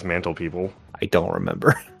like you can dismantle people. I don't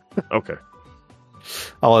remember. Okay.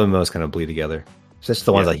 All of them most kind of bleed together. It's just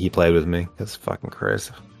the ones that he played with me. That's fucking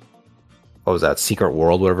crazy. What was that? Secret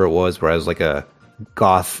World, whatever it was, where I was like a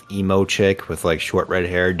goth emo chick with like short red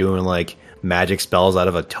hair doing like magic spells out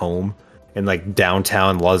of a tome in like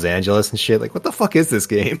downtown Los Angeles and shit. Like, what the fuck is this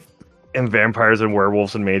game? And vampires and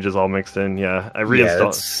werewolls and mages all mixed in. Yeah, I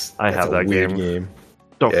reinstalled. I have that game.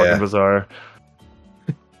 So fucking bizarre.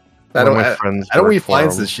 I don't know where he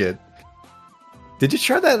finds this shit. Did you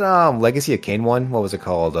try that Legacy of Kain one? What was it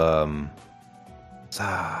called? It's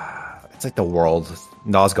like the world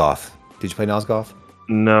Nosgoth. Did you play Nosgoth?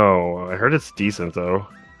 No, I heard it's decent though.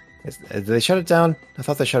 Did they shut it down? I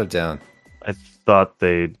thought they shut it down. I thought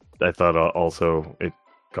also it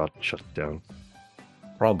got shut down.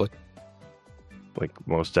 Probably. Like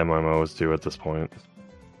most MMOs do at this point.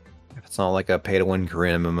 If it's not like a pay-to-win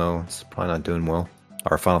Korean MMO, it's probably not doing well.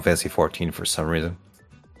 Or Final Fantasy 14 for some reason.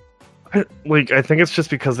 I think it's just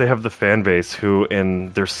because they have the fan base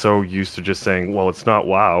and they're so used to just saying, well, it's not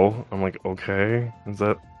WoW. I'm like, okay, is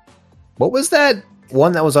that... What was that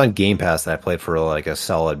one that was on Game Pass that I played for like a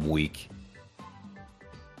solid week?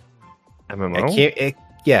 MMO? It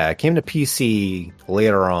came to PC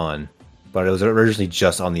later on, but it was originally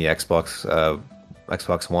just on the Xbox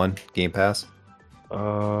One Game Pass. I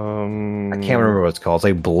can't remember what it's called. It's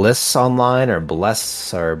like Bliss Online or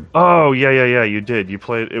Bless or... Oh, yeah, you did. You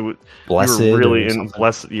played it. Blessed. You were really in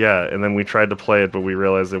Blessed, yeah, and then we tried to play it, but we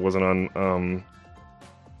realized it wasn't on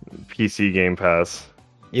PC Game Pass.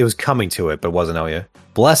 It was coming to it, but wasn't out yet.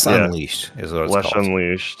 Bless Unleashed is what it's called. Bless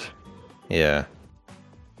Unleashed. Yeah.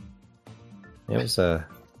 It was a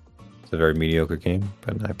very mediocre game,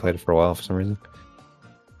 but I played it for a while for some reason.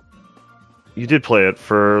 You did play it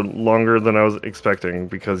for longer than I was expecting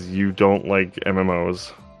because you don't like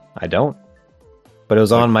MMOs. I don't. But it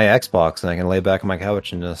was on my Xbox, and I can lay back on my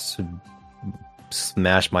couch and just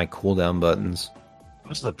smash my cooldown buttons.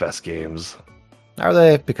 Those are the best games. Are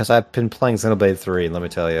they? Because I've been playing Xenoblade 3, let me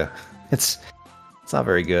tell you. It's not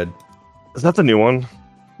very good. Is that the new one?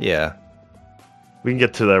 Yeah. We can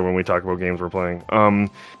get to that when we talk about games we're playing.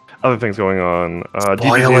 Other things going on.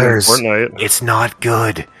 Spoilers! Fortnite. It's not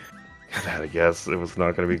good. I guess it was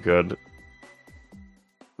not going to be good.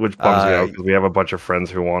 Which bums me out because we have a bunch of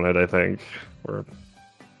friends who want it, I think.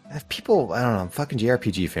 People, I don't know, fucking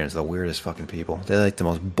JRPG fans are the weirdest fucking people. They like the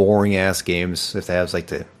most boring ass games if they have like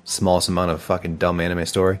the smallest amount of fucking dumb anime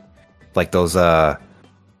story. Like those, what are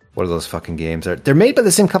those fucking games? They're made by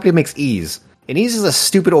the same company that makes Ys. And Ys is a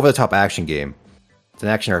stupid over the top action game. It's an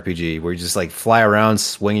action RPG where you just like fly around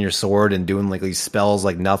swinging your sword and doing like these spells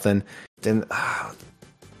like nothing. Then,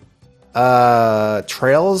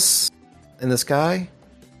 Trails in the Sky?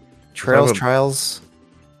 Trials?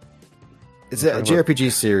 It's a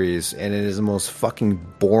JRPG series, and it is the most fucking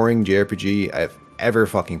boring JRPG I've ever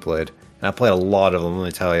fucking played. And I played a lot of them, let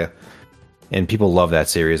me tell you. And people love that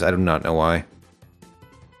series. I do not know why.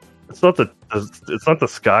 It's not the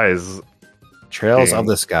Skies. Trails of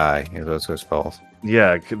the Sky is what it's called.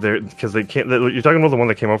 Yeah, because they can't. You're talking about the one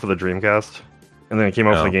that came out for the Dreamcast, and then it came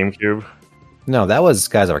out for the GameCube. No, that was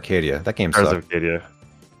Skies of Arcadia. That game sucked. Skies of Arcadia.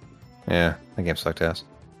 Yeah, that game sucked ass.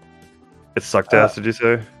 It sucked ass, did you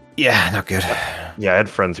say? Yeah, not good. Yeah, I had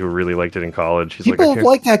friends who really liked it in college. People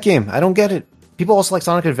like that game. I don't get it. People also like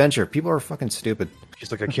Sonic Adventure. People are fucking stupid.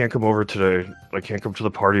 He's like, I can't come over today. I can't come to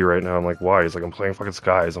the party right now. I'm like, why? He's like, I'm playing fucking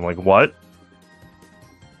Skies. I'm like, what?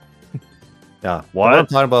 Yeah. What? I'm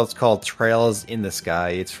talking about is called Trails in the Sky.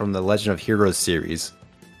 It's from the Legend of Heroes series.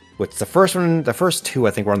 Which the first two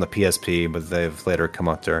I think were on the PSP, but they've later come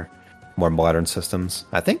out to more modern systems.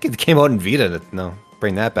 I think it came out in Vita. No,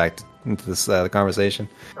 bring that back into this the conversation.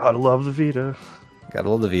 Gotta love the Vita. Gotta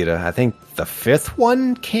love the Vita. I think the fifth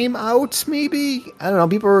one came out, maybe? I don't know.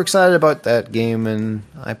 People were excited about that game, and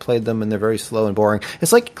I played them, and they're very slow and boring.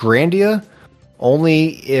 It's like Grandia,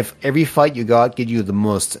 only if every fight you got gave you the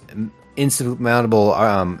most insurmountable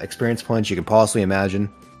experience points you can possibly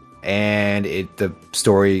imagine. And the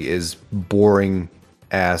story is boring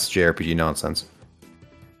ass JRPG nonsense.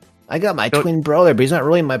 I got my twin brother, but he's not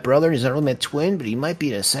really my brother. He's not really my twin, but he might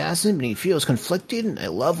be an assassin. But he feels conflicted, and I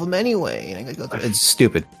love him anyway. And it's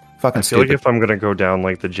stupid, fucking stupid. I feel like if I'm gonna go down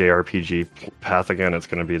like the JRPG path again, it's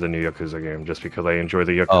gonna be the new Yakuza game, just because I enjoy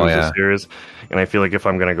the Yakuza series. And I feel like if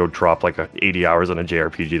I'm gonna go drop like 80 hours on a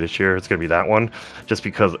JRPG this year, it's gonna be that one, just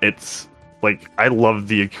because it's like I love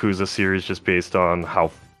the Yakuza series just based on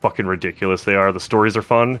how fucking ridiculous they are. The stories are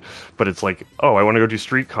fun, but it's like, oh, I want to go do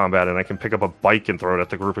street combat and I can pick up a bike and throw it at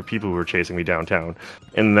the group of people who are chasing me downtown.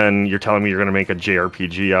 And then you're telling me you're going to make a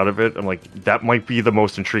JRPG out of it. I'm like, that might be the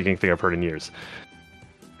most intriguing thing I've heard in years.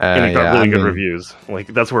 And it got really good reviews. Like,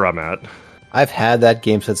 that's where I'm at. I've had that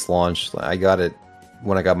game since launch. I got it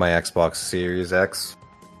when I got my Xbox Series X.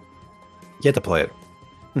 You have to play it.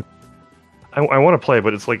 I want to play,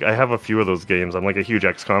 but it's like I have a few of those games. I'm like a huge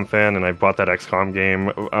XCOM fan, and I bought that XCOM game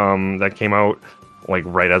that came out like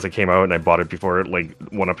right as it came out, and I bought it before it like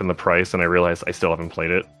went up in the price, and I realized I still haven't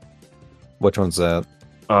played it. Which one's that?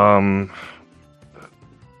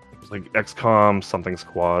 It's like XCOM something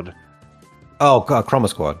Squad. Oh, Chroma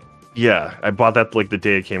Squad. Yeah, I bought that like the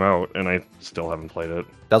day it came out, and I still haven't played it.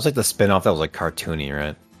 That was like the spin-off that was like cartoony,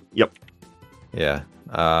 right? Yep. Yeah.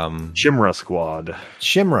 Chimera Squad.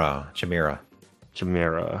 Chimera. Chimera.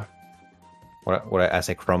 What I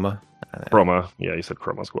say? Chroma. Chroma. Yeah, you said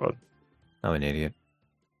Chroma Squad. I'm an idiot.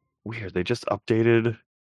 Weird. They just updated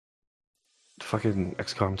fucking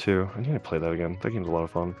XCOM 2. I need to play that again. That game's a lot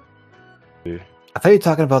of fun. I thought you were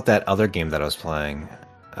talking about that other game that I was playing.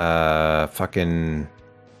 Fucking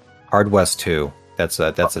Hard West 2. That's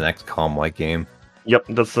an XCOM-like game. Yep,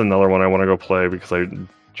 that's another one I want to go play because I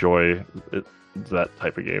enjoy that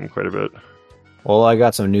type of game quite a bit. Well, I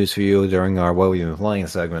got some news for you during our What We've Been Playing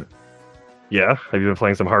segment. Yeah? Have you been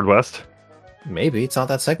playing some Hard West? Maybe. It's not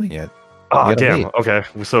that segment yet. Ah, damn. Okay,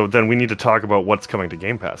 so then we need to talk about what's coming to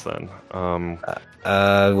Game Pass then.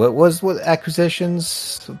 What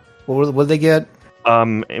acquisitions? What did they get?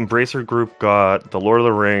 Embracer Group got The Lord of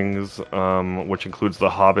the Rings, which includes The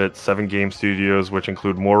Hobbit, 7 Game Studios, which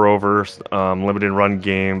include Moreover, Limited Run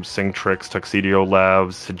Games, Singtrix, Tuxedo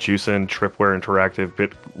Labs, Sejusan, Tripware Interactive,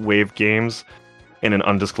 Bitwave Games, and an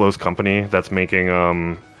undisclosed company that's making,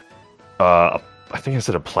 I think I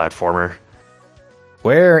said a platformer.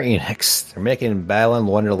 Square Enix. They're making Battleland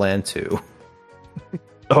Wonderland 2.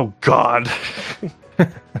 Oh, God.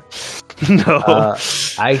 No.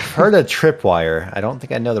 I've heard of Tripwire. I don't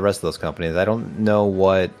think I know the rest of those companies. I don't know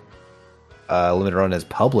what Limited Run has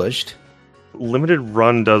published. Limited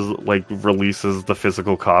Run does like releases the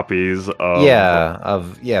physical copies of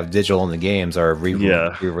of digital in the games or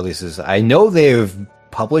re-releases. I know they've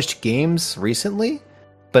published games recently,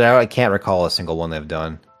 but I can't recall a single one they've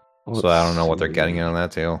done. So I don't know what they're getting in on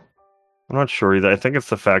that too. I'm not sure either. I think it's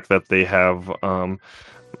the fact that they have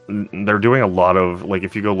they're doing a lot of like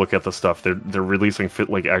if you go look at the stuff they're releasing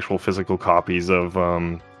like actual physical copies of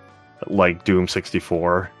like Doom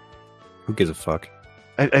 64. Who gives a fuck?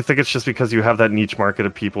 I think it's just because you have that niche market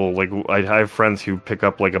of people. Like I have friends who pick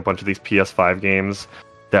up like a bunch of these PS5 games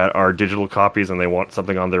that are digital copies and they want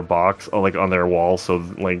something on their box or like on their wall. So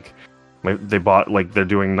like they bought like they're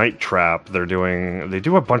doing Night Trap. They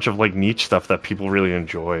do a bunch of like niche stuff that people really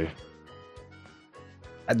enjoy.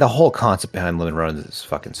 The whole concept behind Limited Run is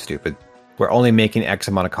fucking stupid. We're only making X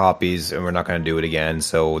amount of copies and we're not going to do it again,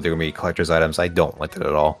 so they're going to be collector's items. I don't like that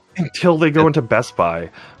at all. Until they go into Best Buy,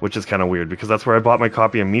 which is kind of weird because that's where I bought my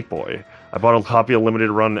copy of Meat Boy. I bought a copy of Limited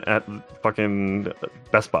Run at fucking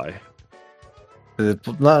Best Buy.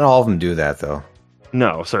 Not all of them do that, though.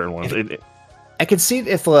 No, certain ones. I could see it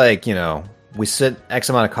if, like, you know, we sit X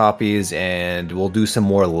amount of copies and we'll do some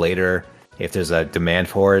more later if there's a demand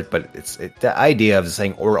for it, but the idea of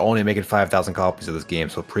saying we're only making 5,000 copies of this game,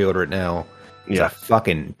 so pre-order it now. It's a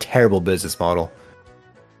fucking terrible business model.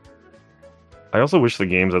 I also wish the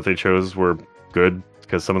games that they chose were good,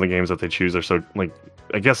 because some of the games that they choose are so, like,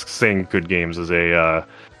 I guess saying good games is a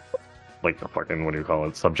fucking, what do you call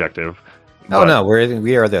it, subjective. Oh, no,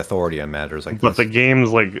 we are the authority on matters like this. But the games,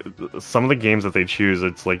 like, some of the games that they choose,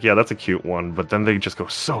 it's like, yeah, that's a cute one, but then they just go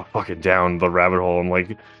so fucking down the rabbit hole, and,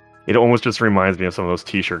 like, it almost just reminds me of some of those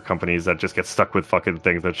t-shirt companies that just get stuck with fucking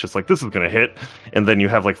things that's just like, this is gonna hit, and then you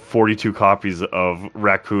have, like, 42 copies of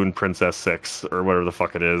Raccoon Princess 6, or whatever the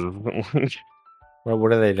fuck it is. Well,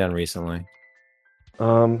 what have they done recently?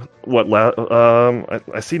 I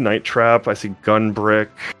see Night Trap, I see Gunbrick,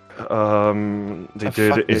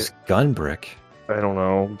 is Gunbrick? I don't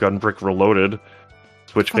know, Gunbrick Reloaded,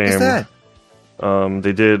 Switch game. What is that?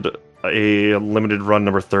 They did a limited run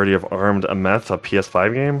number 30 of Armed Ameth, a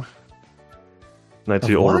PS5 game. Knights of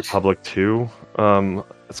the Old Republic 2.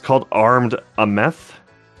 It's called Armed Ameth.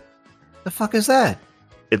 The fuck is that?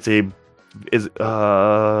 Let's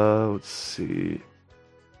see.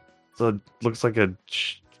 So looks like a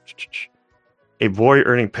boy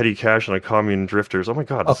earning petty cash on a commune drifters. Oh my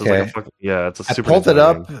god, this is like a fucking it's a super. I pulled it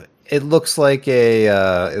up. Game. It looks like a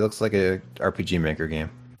RPG Maker game.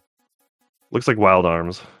 Looks like Wild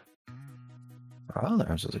Arms. Wild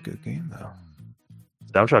Arms is a good game though.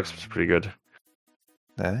 Soundtrack's pretty good.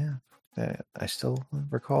 Yeah, I still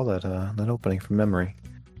recall that opening from memory.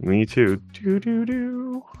 Me too.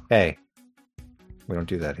 Do. Hey, we don't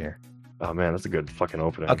do that here. Oh man, that's a good fucking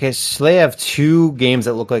opening. Okay, so they have 2 games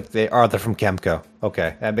that look like they're from Kemco.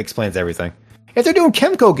 Okay, that explains everything. If they're doing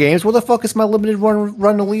Kemco games, what the fuck is my limited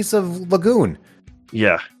run release of Lagoon?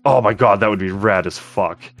 Yeah. Oh my god, that would be rad as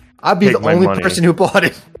fuck. I'd be the only person who bought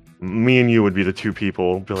it. Me and you would be the 2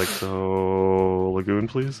 people. Be like, so Lagoon,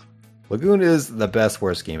 please. Lagoon is the best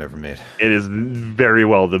worst game ever made. It is very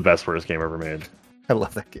well the best worst game ever made. I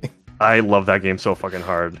love that game. I love that game so fucking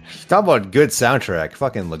hard. Talk about good soundtrack.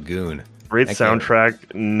 Fucking Lagoon. Great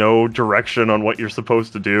soundtrack, no direction on what you're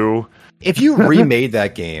supposed to do. If you remade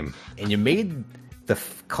that game and you made the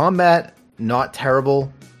combat not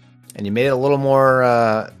terrible and you made it a little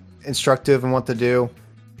more instructive in what to do,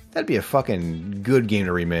 that'd be a fucking good game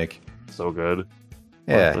to remake. So good.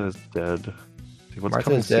 Yeah. Martha is Dead. What's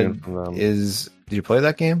Martha is Dead from them? Did you play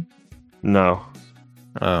that game? No.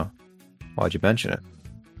 Oh. Why'd you mention it?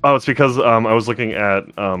 Oh, it's because I was looking at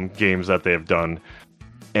games that they have done,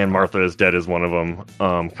 and Martha is Dead is one of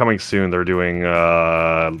them. Coming soon, they're doing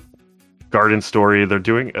Garden Story. They're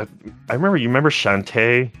doing. You remember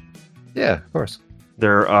Shantae? Yeah, of course.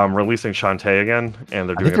 They're releasing Shantae again, and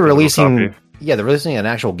they're doing. I think they're releasing. Yeah, they're releasing an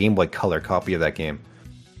actual Game Boy Color copy of that game.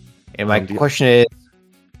 And my question is,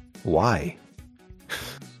 why?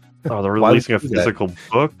 Oh, they're releasing a physical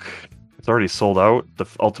book. It's already sold out. The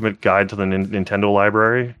Ultimate Guide to the Nintendo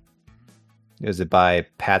Library. Is it by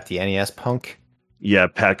Pat the NES Punk? Yeah,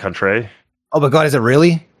 Pat Contré. Oh my god, is it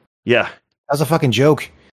really? Yeah. That was a fucking joke.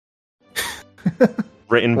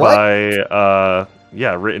 Written by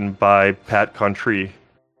Pat Contré.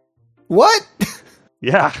 What?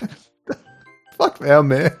 Yeah. Fuck them,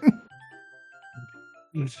 man.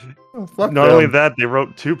 Not only that, they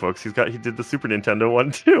wrote 2 books. He did the Super Nintendo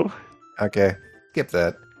one too. Okay, skip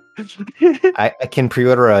that. I can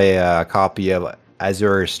pre-order a copy of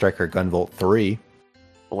Azure Striker Gunvolt 3.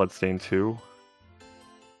 Bloodstained 2.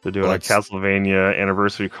 They're doing a Castlevania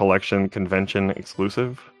Anniversary Collection Convention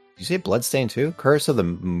exclusive. Did you say Bloodstained 2? Curse of the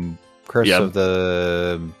Moon? Curse of...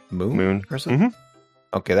 Mm-hmm.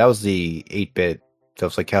 Okay, that was the 8-bit. So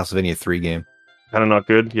it's like Castlevania 3 game. Kind of not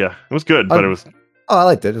good. Yeah, it was good, but it was. Oh, I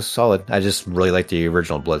liked it. It was solid. I just really liked the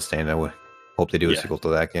original Bloodstained. I would hope they do a sequel to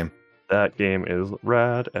that game. That game is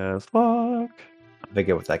rad as fuck. I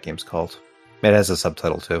forget what that game's called. It has a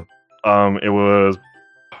subtitle too.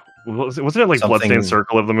 Wasn't it like Bloodstained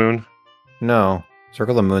Circle of the Moon? No,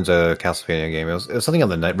 Circle of the Moon's a Castlevania game. It was something on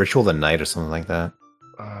the night, Ritual of the Night or something like that.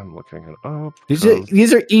 I'm looking it up.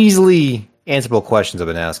 These are easily answerable questions I've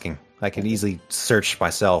been asking. I can easily search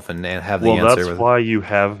myself and have the answer. Well, that's why you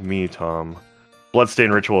have me, Tom.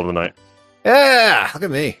 Bloodstained Ritual of the Night. Yeah, look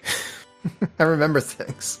at me. I remember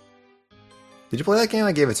things. Did you play that game?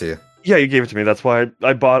 I gave it to you. Yeah, you gave it to me. That's why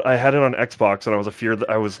I had it on Xbox, and I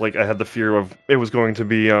had the fear of it was going to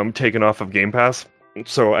be taken off of Game Pass.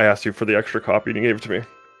 So I asked you for the extra copy, and you gave it to me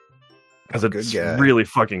because it's really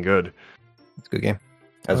fucking good. It's a good game.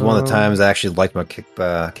 That was one of the times I actually liked my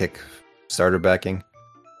Kickstarter backing.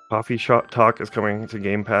 Coffee Talk is coming to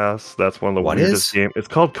Game Pass. That's one of the weirdest games. It's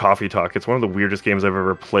called Coffee Talk. It's one of the weirdest games I've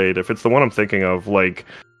ever played. If it's the one I'm thinking of, like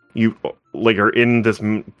you are in this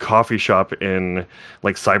coffee shop in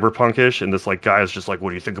like cyberpunkish, and this like guy is just like, "What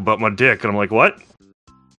do you think about my dick?" And I'm like, "What?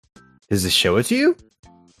 Does it show it to you?"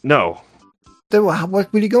 No. Then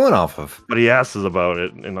what are you going off of? But he asks us about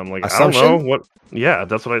it, and I'm like, Assumption? I don't know what. Yeah,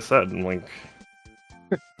 that's what I said. And like,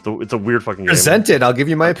 it's a weird fucking game. Present it. I'll give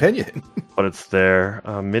you my opinion. But it's there.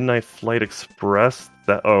 Midnight Flight Express.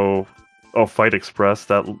 Fight Express.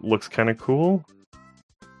 That looks kind of cool.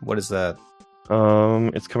 What is that?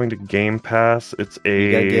 It's coming to Game Pass. It's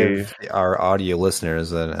You gotta give our audio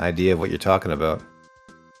listeners an idea of what you're talking about.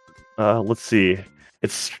 Let's see.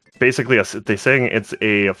 It's basically they're saying it's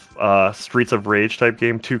a Streets of Rage type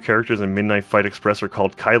game. 2 characters in Midnight Fight Express are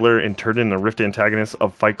called Kyler and Turden, a rift antagonist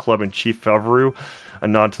of Fight Club, and Chief Favreau, a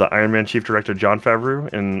nod to the Iron Man chief director Jon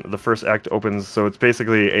Favreau. And the first act opens, so it's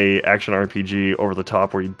basically a action RPG over the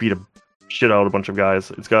top where you beat a shit out of a bunch of guys.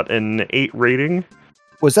 It's got an 8 rating.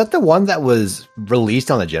 Was that the one that was released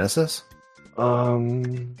on the Genesis? I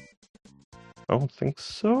don't think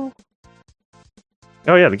so.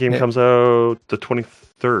 Oh yeah, the game comes out the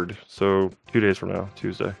 23rd, so 2 days from now,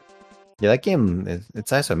 Tuesday. Yeah, that game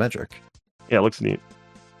it's isometric. Yeah, it looks neat.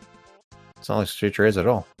 It's not like Street Race at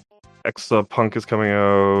all. Punk is coming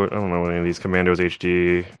out. I don't know any of these. Commandos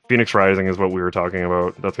HD. Phoenix Rising is what we were talking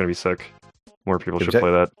about. That's gonna be sick. More people should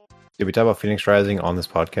play that. Did we talk about Phoenix Rising on this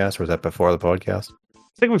podcast, or was that before the podcast?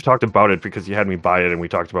 I think we've talked about it because you had me buy it and we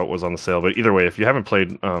talked about what was on the sale. But either way, if you haven't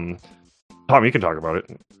played, Tom, you can talk about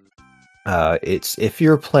it. It's if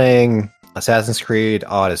you're playing Assassin's Creed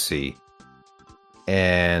Odyssey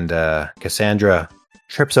and Cassandra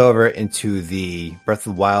trips over into the Breath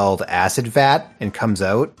of the Wild acid vat and comes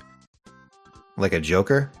out like a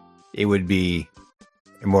Joker, it would be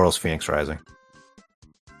Immortals Phoenix Rising.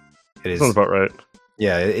 It is. Sounds about right.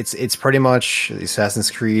 Yeah, it's pretty much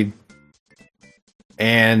Assassin's Creed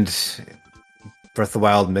and Breath of the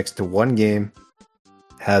Wild mixed to one game.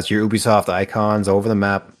 Has your Ubisoft icons over the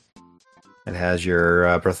map. It has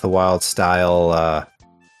your Breath of the Wild style,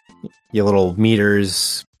 your little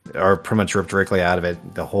meters are pretty much ripped directly out of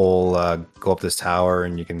it. The whole go up this tower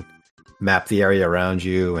and you can map the area around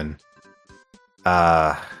you, and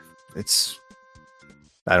it's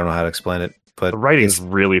I don't know how to explain it, but The writing's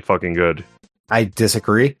really fucking good. I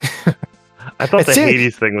disagree. I thought the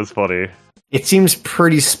Hades thing was funny. It seems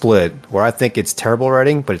pretty split, where I think it's terrible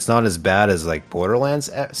writing, but it's not as bad as like Borderlands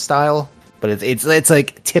style. But it's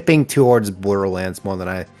like tipping towards Borderlands more than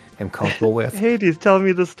I am comfortable with. Hades, tell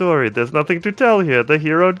me the story. There's nothing to tell here. The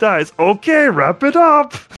hero dies. Okay, wrap it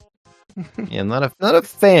up. Yeah, I'm not a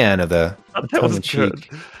fan of the That was good.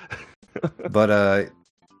 But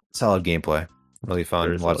solid gameplay, really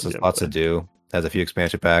fun. Lots to do. Has a few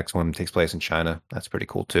expansion packs. One takes place in China. That's pretty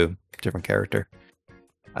cool too. Different character.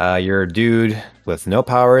 You're a dude with no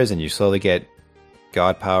powers, and you slowly get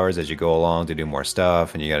god powers as you go along to do more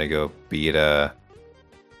stuff. And you got to go beat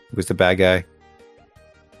who's the bad guy?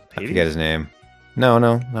 Hades? I forget his name. No,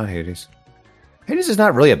 not Hades. Hades is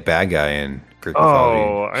not really a bad guy in Greek mythology.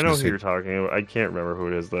 Oh, I know who you're talking about. I can't remember who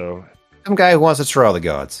it is though. Some guy who wants to destroy all the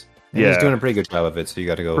gods. And Yeah. he's doing a pretty good job of it. So you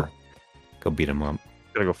got to go beat him up.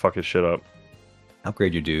 Gotta go fuck his shit up.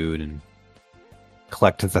 Upgrade your dude and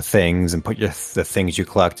collect the things and put the things you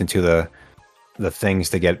collect into the things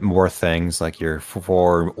to get more things, like your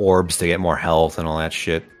 4 orbs to get more health and all that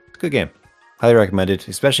shit. It's a good game. Highly recommended,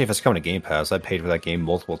 especially if it's coming to Game Pass. I paid for that game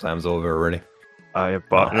multiple times over already. I have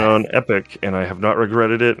bought it on Epic, and I have not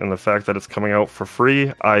regretted it. And the fact that it's coming out for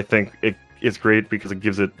free, I think it is great because it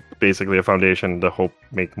gives it basically a foundation to hope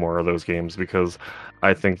make more of those games. Because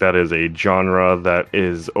I think that is a genre that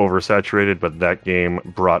is oversaturated, but that game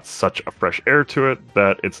brought such a fresh air to it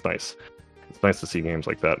that it's nice. It's nice to see games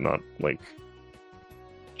like that, not like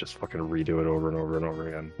just fucking redo it over and over and over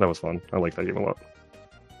again. That was fun. I like that game a lot.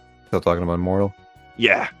 Still talking about Immortal?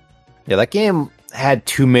 Yeah. Yeah, that game had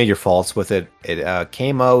 2 major faults with it. It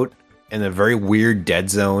came out in a very weird dead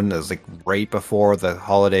zone. It was like right before the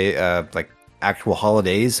holiday, like actual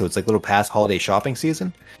holidays. So it's like little past holiday shopping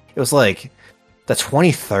season. It was like the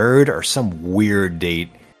 23rd or some weird date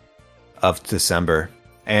of December.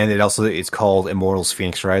 And it's called Immortals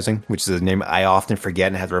Phoenix Rising, which is a name I often forget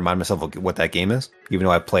and have to remind myself of what that game is, even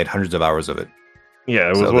though I've played hundreds of hours of it. Yeah,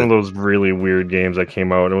 it was one of those really weird games that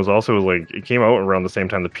came out. It was also like it came out around the same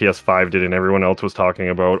time the PS5 did, and everyone else was talking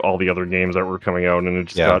about all the other games that were coming out, and it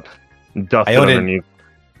just got dusted underneath.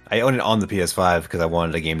 I owned it on the PS5 because I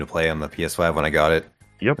wanted a game to play on the PS5 when I got it.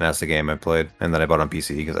 Yep, and that's the game I played, and then I bought it on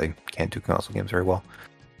PC because I can't do console games very well.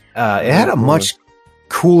 It had a much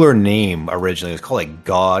cooler name originally. It was called like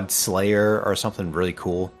God Slayer or something really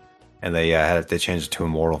cool, and they changed it to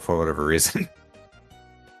Immortal for whatever reason.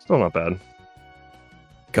 Still not bad.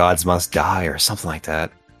 Gods Must Die or something like that.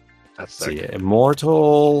 That's sick. So,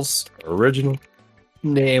 Immortals original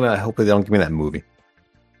name. I hope they don't give me that movie.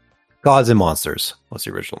 Gods and Monsters. What's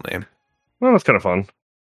the original name? Well, that's kind of fun.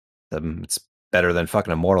 It's better than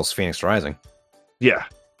fucking Immortals Phoenix Rising. Yeah.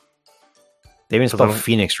 They even spelled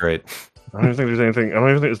Phoenix right. I don't even think there's anything. I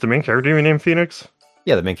don't even think is the main character even named Phoenix.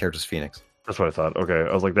 Yeah, the main character's Phoenix. That's what I thought. Okay,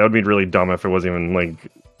 I was like, that would be really dumb if it wasn't even like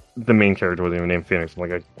the main character wasn't even named Phoenix. I'm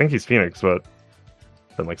like, I think he's Phoenix, but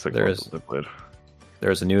then like 6 months since I played.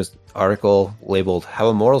 There's a news article labeled "How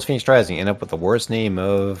Immortals Phoenix Rising End Up with the Worst Name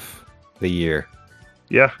of the Year."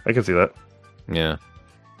 Yeah, I can see that. Yeah,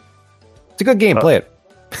 it's a good game. Play it.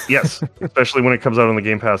 Yes, especially when it comes out on the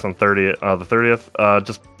Game Pass on the 30th.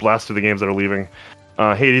 Just blast through the games that are leaving.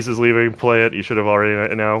 Hades is leaving. Play it. You should have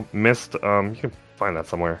already now missed. You can find that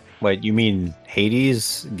somewhere. Wait, you mean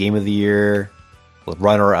Hades Game of the Year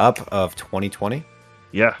runner-up of 2020?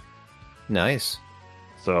 Yeah. Nice.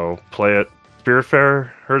 So play it.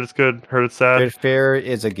 Spiritfarer, heard it's good, heard it's sad. Spiritfarer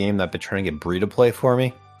is a game that I've been trying to get Brie to play for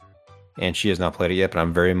me, and she has not played it yet, but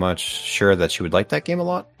I'm very much sure that she would like that game a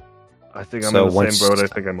lot. I think I'm in the same boat. I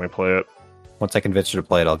think I might play it. Once I convince her to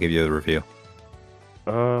play it, I'll give you a review.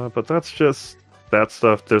 But that's just that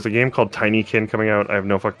stuff. There's a game called Tinykin coming out. I have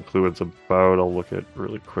no fucking clue what it's about. I'll look at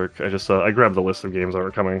really quick. I grabbed the list of games that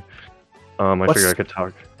were coming. I figured I could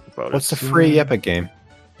talk about it. What's the free Epic game?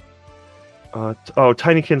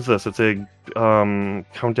 Tinykin's this. It's a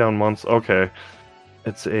countdown months. Okay,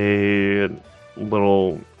 it's a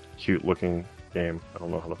little cute looking game. I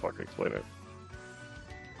don't know how the fuck to explain it.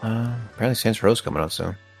 Apparently Saints Row's coming out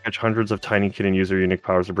soon. Catch hundreds of Tinykin and use their unique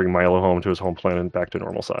powers to bring Milo home to his home planet and back to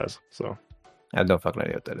normal size. So I have no fucking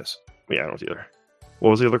idea what that is. Yeah, I don't either. What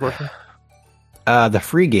was the other question? The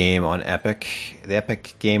free game on Epic, the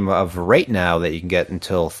Epic game of right now that you can get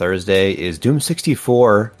until Thursday is Doom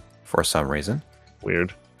 64 for some reason.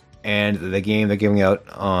 Weird. And the game they're giving out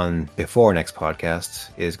on before next podcast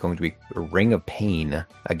is going to be Ring of Pain,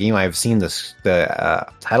 a game I've seen the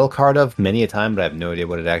title card of many a time, but I have no idea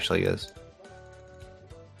what it actually is.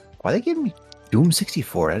 Why are they giving me Doom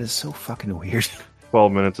 64? That is so fucking weird.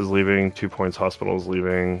 12 Minutes is leaving, 2 Points Hospital is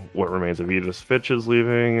leaving, What Remains of Edith Finch is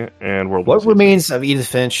leaving, and What Remains of Edith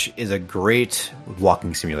Finch is a great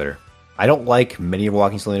walking simulator. I don't like many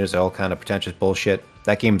walking simulators, they're all kind of pretentious bullshit.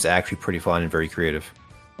 That game's actually pretty fun and very creative.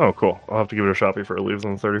 Oh, cool. I'll have to give it a shot before it leaves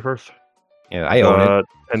on the 31st. Yeah, I own it.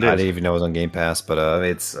 I didn't even know it was on Game Pass, but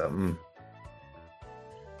it's... I'm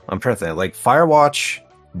trying to think. Like, Firewatch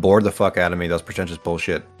bored the fuck out of me. That was pretentious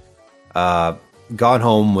bullshit. Gone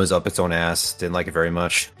Home was up its own ass. Didn't like it very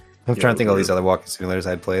much. I'm trying to think of all these other walking simulators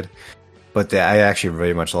I'd played. But I actually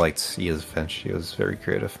very much liked Edith Finch. It was very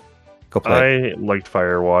creative. Go play. I liked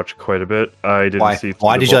Firewatch quite a bit. I didn't see...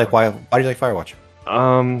 Why did you like Firewatch?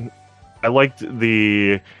 I liked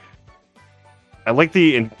the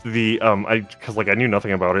because like I knew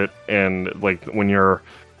nothing about it, and like when you're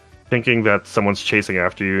thinking that someone's chasing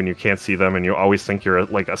after you and you can't see them and you always think you're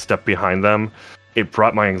like a step behind them, it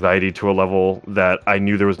brought my anxiety to a level that I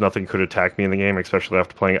knew there was nothing could attack me in the game, especially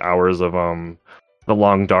after playing hours of The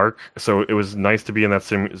Long Dark. So it was nice to be in that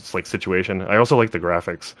situation. I also like the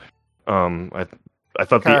graphics. I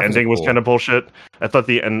thought the ending was kind of bullshit. I thought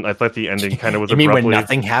the ending kind of was. You mean when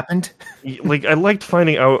nothing happened? Like I liked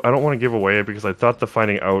finding out. I don't want to give away it because I thought the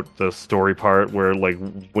finding out the story part where like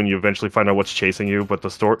when you eventually find out what's chasing you, but the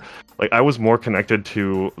story, like I was more connected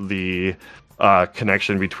to the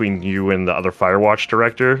connection between you and the other Firewatch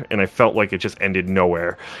director, and I felt like it just ended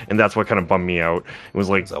nowhere, and that's what kind of bummed me out. It was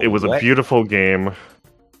like it was a beautiful game.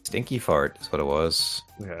 Stinky fart is what it was.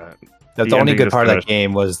 Yeah. The only good part of that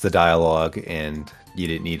game was the dialogue, and you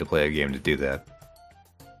didn't need to play a game to do that.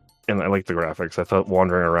 And I like the graphics. I thought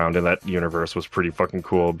wandering around in that universe was pretty fucking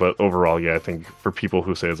cool. But overall, yeah, I think for people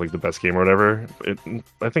who say it's like the best game or whatever,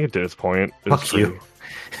 I think it did its point. Fuck you.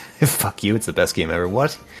 Fuck you, it's the best game ever.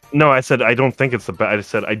 What? No, I said I don't think it's the best. I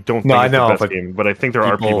said I don't think it's the best game, but I think there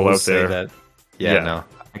are people out there. That. Yeah, no.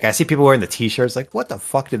 Like I see people wearing the t-shirts like, what the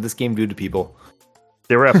fuck did this game do to people?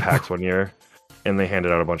 They were at PAX one year. And they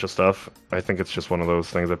handed out a bunch of stuff. I think it's just one of those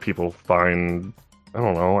things that people find. I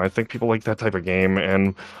don't know. I think people like that type of game,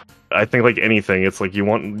 and I think like anything, it's like people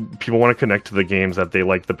want to connect to the games that they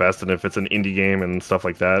like the best, and if it's an indie game and stuff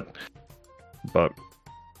like that. But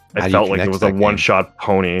I felt like it was a one-shot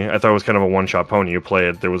pony. I thought it was kind of a one-shot pony. You play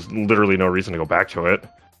it, there was literally no reason to go back to it.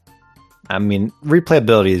 I mean,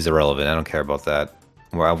 replayability is irrelevant. I don't care about that.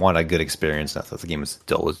 Where I want a good experience, not that the game is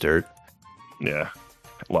dull as dirt. Yeah.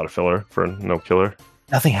 A lot of filler for no killer.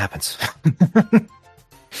 Nothing happens.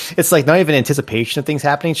 It's like not even anticipation of things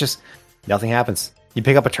happening. It's just nothing happens. You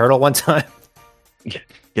pick up a turtle one time. Get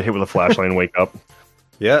hit with a flashlight and wake up.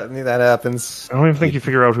 Yeah, I mean, that happens. I don't even think you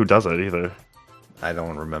figure out who does it either. I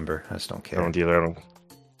don't remember. I just don't care. I don't either. I don't.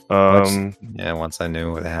 Once I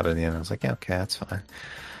knew what happened at the end, I was like, yeah, okay, that's fine.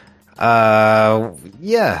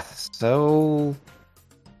 Yeah, so...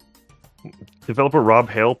 Developer Rob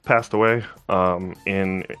Hale passed away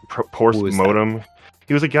in Porst Modem.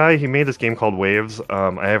 He was a guy, he made this game called Waves.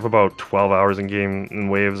 I have about 12 hours in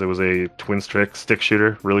Waves. It was a twin stick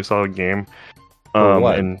shooter, really solid game.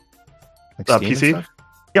 What? And like PC?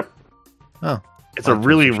 Yep. Oh. It's a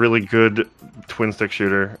really, really good twin stick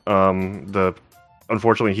shooter.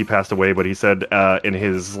 Unfortunately, he passed away, but he said in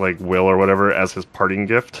his like will or whatever, as his parting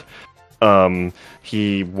gift,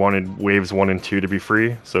 he wanted Waves 1 and 2 to be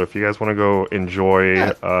free. So if you guys want to go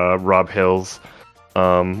enjoy Rob Hill's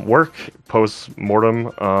work post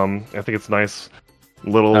mortem, I think it's nice.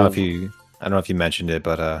 Little. I don't know if you mentioned it,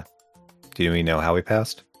 but do we know how he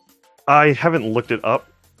passed? I haven't looked it up,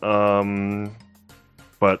 but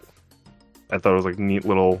I thought it was like a neat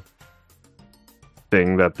little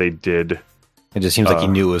thing that they did. It just seems like he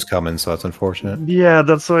knew it was coming, so that's unfortunate. Yeah,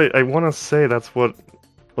 that's what I want to say. That's what.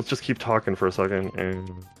 Let's just keep talking for a second and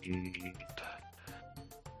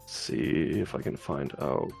see if I can find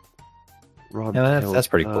out. Rob that's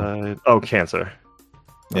pretty cool. Oh, cancer.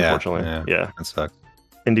 Unfortunately, yeah. That sucks.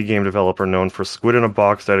 Indie game developer known for Squid in a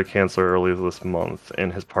Box died of cancer earlier this month,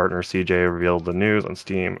 and his partner CJ revealed the news on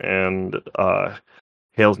Steam. And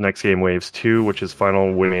Hale's next game, Waves 2, which is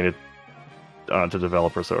final, we made it to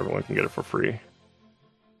developers so everyone can get it for free.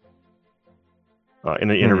 In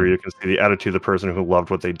the interview, you can see the attitude of the person who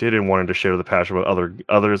loved what they did and wanted to share the passion with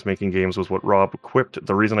others making games was what Rob quipped.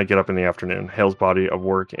 The reason I get up in the afternoon. Hale's body of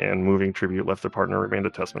work and moving tribute left their partner remained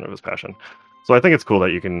a testament of his passion. So I think it's cool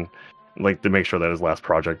that you can, like, to make sure that his last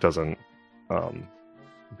project doesn't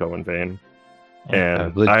go in vain. Yeah, and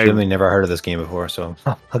I've legitimately never heard of this game before, so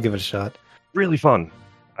I'll give it a shot. Really fun.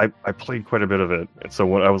 I played quite a bit of it. And so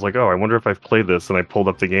when I was like, oh, I wonder if I've played this, and I pulled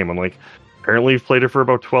up the game. I'm like, apparently you've played it for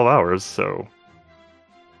about 12 hours. So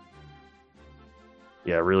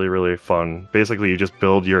yeah, really, really fun. Basically, you just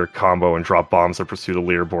build your combo and drop bombs to pursue the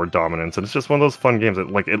leaderboard dominance, and it's just one of those fun games that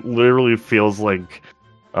like it literally feels like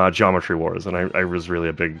Geometry Wars, and I was really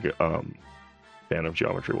a big fan of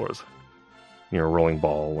Geometry Wars. You know, rolling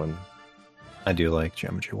ball and. I do like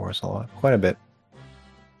Geometry Wars a lot, quite a bit.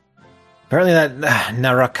 Apparently, that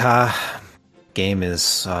Naraka game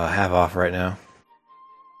is half off right now.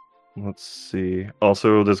 Let's see.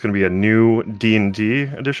 Also, there's going to be a new D&D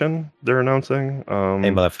edition they're announcing.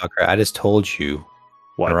 Hey, motherfucker! I just told you,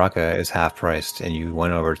 what? Naraka is half priced, and you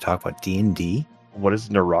went over to talk about D&D. What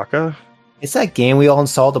is Naraka? It's that game we all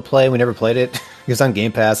installed to play. We never played it. It's on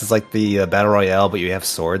Game Pass. It's like the Battle Royale, but you have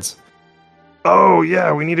swords. Oh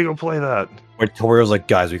yeah, we need to go play that. Where Tori was like,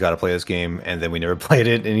 guys, we got to play this game, and then we never played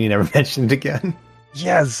it, and he never mentioned it again.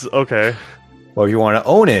 Yes. Okay. Well, if you want to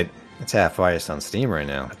own it, it's half priced on Steam right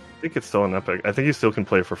now. I think it's still on Epic. I think you still can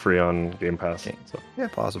play for free on Game Pass. Okay. So. Yeah,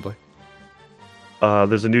 possibly.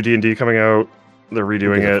 There's a new D&D coming out. They're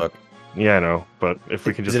redoing it. Yeah, I know. But if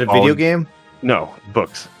we can just is it a video game? No,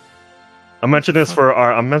 books. I'm mentioning this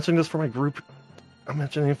for my group. I'm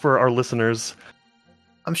mentioning it for our listeners.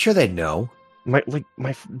 I'm sure they know. My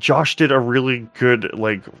Josh did a really good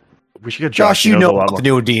we should get Josh. You know about the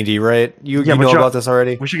new D&D, right? You know about this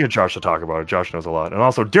already. We should get Josh to talk about it. Josh knows a lot. And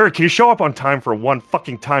also, Derek, can you show up on time for one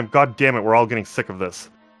fucking time? God damn it, we're all getting sick of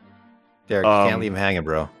this. Derek, you can't leave him hanging,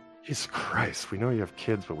 bro. Jesus Christ, we know you have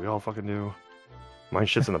kids, but we all fucking do. Mine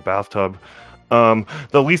shit's in the bathtub.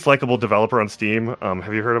 The least likable developer on Steam.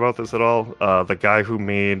 Have you heard about this at all? The guy who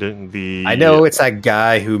made the. I know it's that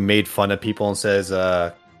guy who made fun of people and says,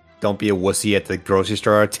 "Don't be a wussy at the grocery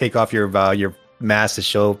store. Take off your mask to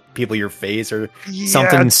show people your face," or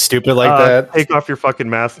something stupid like that. Take off your fucking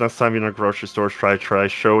mask next time you're in a grocery store. Try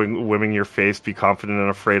showing women your face. Be confident and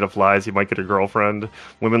afraid of lies. You might get a girlfriend.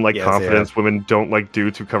 Women like confidence. Women don't like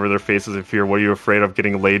dudes who cover their faces in fear. What are you afraid of?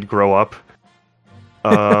 Getting laid? Grow up.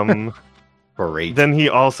 Great. Then he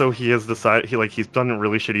has decided he's done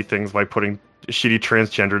really shitty things by putting shitty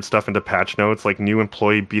transgendered stuff into patch notes, like new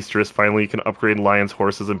employee Beastress. Finally, you can upgrade lions,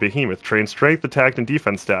 horses, and behemoth. Train strength, attack, and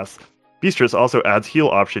defense stats. Beastress also adds heal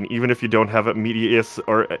option, even if you don't have a medius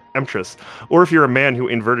or emptress. Or if you're a man who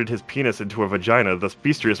inverted his penis into a vagina, thus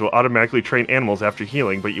Beastress will automatically train animals after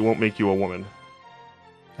healing, but you won't make you a woman.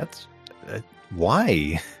 That's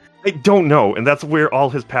why? I don't know, and that's where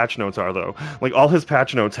all his patch notes are, though. Like, all his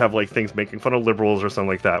patch notes have, things making fun of liberals or something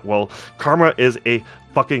like that. Well, Karma is a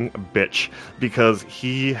fucking bitch, because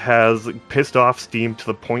he has pissed off Steam to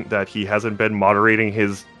the point that he hasn't been moderating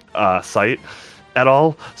his site at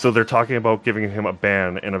all. So they're talking about giving him a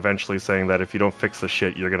ban, and eventually saying that if you don't fix the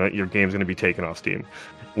shit, your game's gonna be taken off Steam.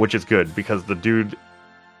 Which is good, because the dude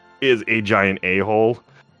is a giant a-hole.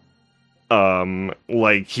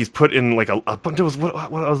 He's put in a bunch of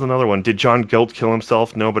what was another one? Did John Galt kill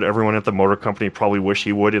himself? No, but everyone at the motor company probably wish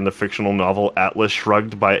he would in the fictional novel Atlas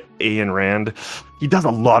Shrugged by Ayn Rand. He does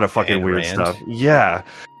a lot of fucking weird stuff. Yeah.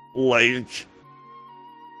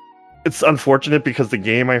 It's unfortunate because the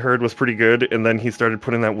game I heard was pretty good, and then he started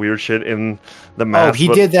putting that weird shit in the mask. Oh, he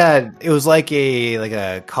did that. It was like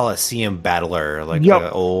a Colosseum battler, an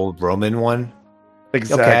old Roman one.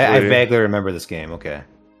 Exactly. Okay, I vaguely remember this game. Okay.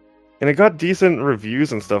 And it got decent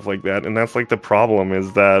reviews and stuff like that, and that's the problem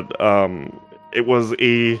is that it was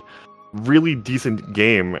a really decent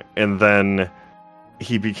game, and then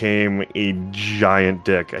he became a giant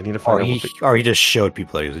dick. I need to find out. Or he just showed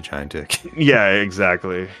people that he was a giant dick. Yeah,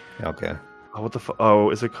 exactly. Okay. Oh, what the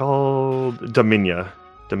is it called? Dominia.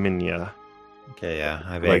 Okay, yeah.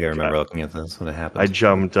 I vaguely remember looking at this when it happened. I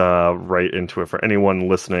jumped right into it. For anyone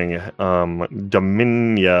listening,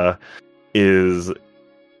 Dominia is...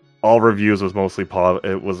 all reviews was mostly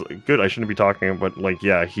it was good. I shouldn't be talking, but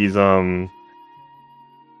he's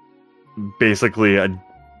basically a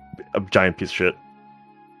giant piece of shit.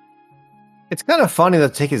 It's kind of funny to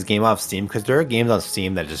take his game off Steam, because there are games on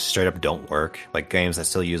Steam that just straight up don't work. Like games that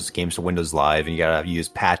still use games to Windows Live, and you gotta use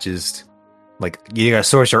patches. You gotta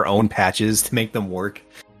source your own patches to make them work.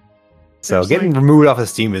 So getting removed off of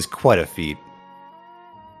Steam is quite a feat.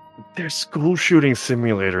 There's school shooting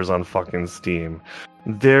simulators on fucking Steam.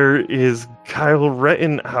 There is Kyle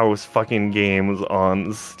Rittenhouse fucking games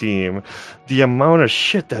on Steam. The amount of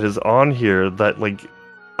shit that is on here that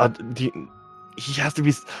he has to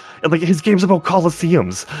be his game's about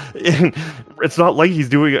Colosseums. And it's not like he's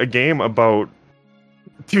doing a game about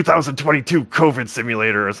 2022 COVID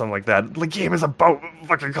simulator or something like that. The game is about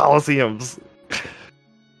fucking Colosseums.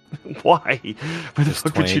 Why? Why the Just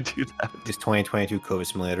fuck would you do that? This 2022 COVID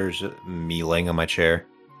simulator is just me laying on my chair,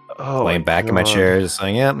 Oh, laying my back in my God. chair, just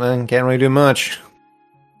saying, "Yeah, man, can't really do much."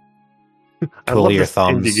 I Twiddle love your this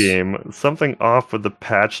indie thumbs. game. Something off with the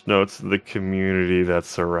patch notes of the community that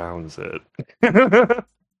surrounds it.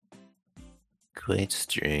 Quite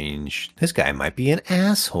strange. This guy might be an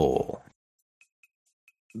asshole.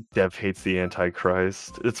 Dev hates the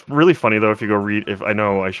Antichrist. It's really funny though if you go read. If I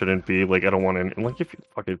know I shouldn't be like, I don't want to like if you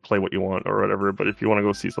fucking play what you want or whatever. But if you want to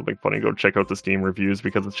go see something funny, go check out the Steam reviews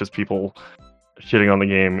because it's just people shitting on the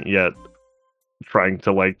game yet trying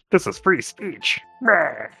to like this is free speech.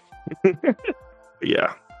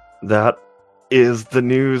 Yeah, that is the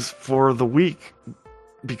news for the week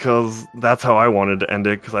because that's how I wanted to end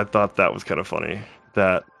it because I thought that was kind of funny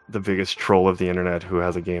that the biggest troll of the internet who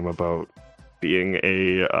has a game about being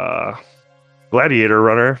a gladiator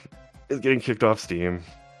runner is getting kicked off Steam.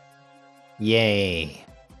 Yay.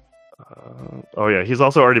 Oh yeah, he's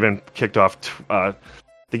also already been kicked off.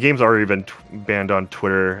 The game's already been banned on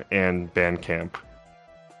Twitter and Bandcamp.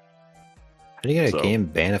 How do you get a So- game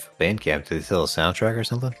banned off Bandcamp? Did they sell a soundtrack or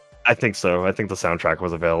something? I think so. I think the soundtrack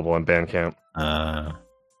was available on Bandcamp. Uh,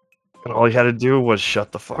 And all he had to do was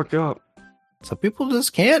shut the fuck up. so people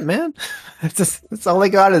just can't, man. That's all they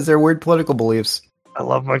got is their weird political beliefs. I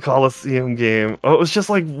love my Coliseum game. Oh, it was just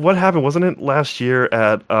like what happened, wasn't it? Last year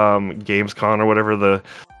at Gamescom or whatever,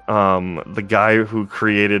 the guy who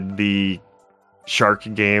created the Shark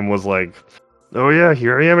game was like, "Oh yeah,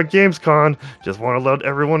 here I am at Gamescom. Just want to let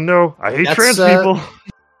everyone know I hate That's, trans people."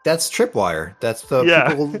 That's Tripwire. That's the Yeah.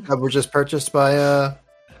 people that were just purchased by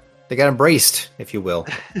they got embraced, if you will.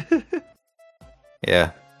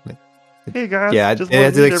 Yeah. Hey guys, Yeah, just they wanna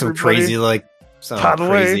had to do meet like some everybody. crazy like some By the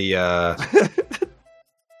way- crazy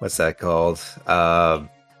what's that called?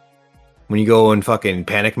 When you go in fucking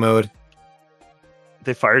panic mode.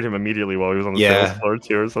 They fired him immediately while he was on the Yeah. sales floor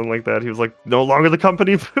too, or something like that. He was like, "No longer the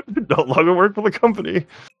company, no longer work for the company."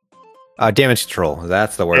 Damage control.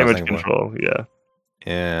 That's the word I was Damage thinking for. control,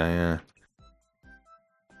 yeah.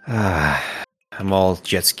 Yeah. I'm all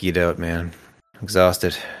jet skied out, man.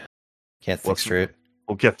 Exhausted. Can't think What's- straight.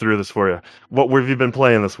 We'll get through this for you. What have you been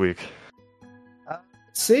playing this week?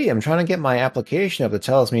 See, I'm trying to get my application up that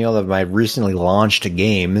tells me all of my recently launched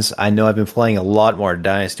games. I know I've been playing a lot more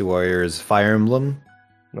Dynasty Warriors Fire Emblem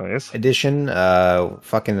Nice. Edition. I'm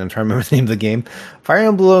trying to remember the name of the game. Fire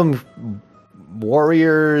Emblem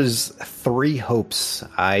Warriors 3 Hopes.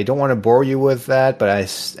 I don't want to bore you with that, but I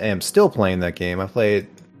am still playing that game. I play it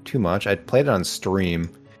too much. I played it on stream,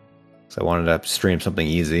 so I wanted to stream something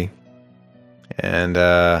easy. And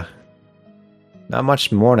not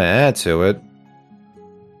much more to add to it.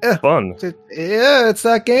 Fun. Yeah, it's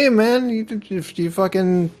that game, man. You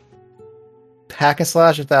fucking hack and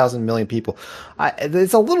slash 1,000 million people.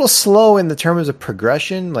 It's a little slow in the terms of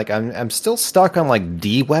progression. Like I'm still stuck on like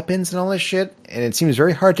D weapons and all this shit, and it seems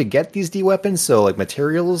very hard to get these D weapons. So like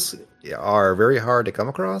materials are very hard to come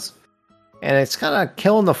across, and it's kind of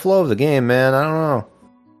killing the flow of the game, man. I don't know.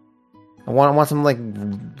 I want some like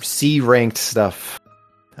C ranked stuff.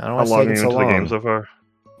 I don't How want to long take are it you so into the game long. so far?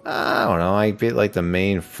 I don't know. I beat like the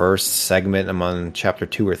main first segment. I'm on chapter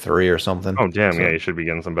 2 or 3 or something. Oh damn, So- yeah, you should be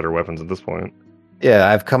getting some better weapons at this point. Yeah,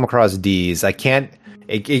 I've come across D's. I can't.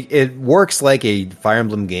 It works like a Fire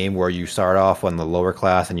Emblem game where you start off on the lower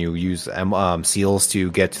class and you use seals to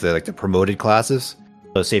get to the promoted classes.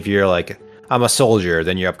 So say if you're like, I'm a soldier,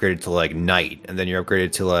 then you're upgraded to like knight, and then you're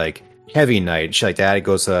upgraded to like heavy knight, shit like that. It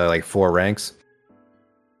goes to like 4 ranks.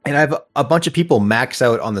 And I have a bunch of people max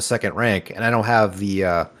out on the second rank, and I don't have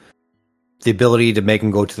the ability to make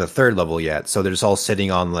them go to the 3rd level yet. So they're just all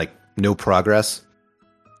sitting on like no progress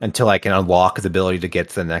until I can unlock the ability to get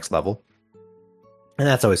to the next level. And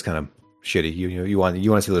that's always kind of shitty. You want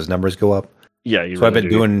to see those numbers go up. Yeah, you So I've really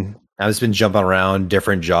been do. I've just been jumping around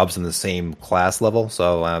different jobs in the same class level.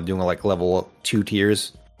 So I'm doing like level 2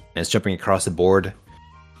 tiers, and it's jumping across the board.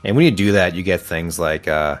 And when you do that, you get things like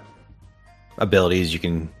abilities you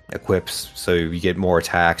can equip, so you get more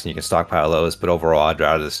attacks and you can stockpile those. But overall, I'd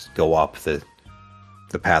rather just go up the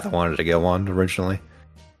path I wanted to go on originally.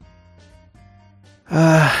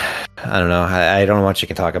 I don't know. I don't know much you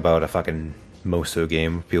can talk about a fucking Moso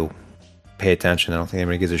game. People pay attention. I don't think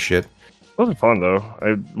anybody gives a shit. Those are fun though.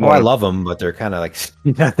 I love them, but they're kind of like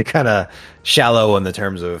they're kind of shallow in the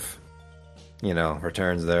terms of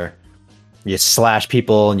returns. There, you slash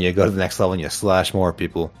people and you go to the next level and you slash more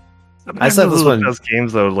people. I Sometimes said those this are the one. best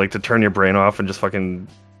games though, like to turn your brain off and just fucking.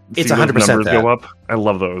 It's see those 100% numbers that. go up. I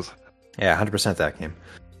love those. Yeah, 100% that game.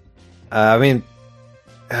 I mean,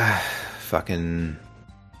 fucking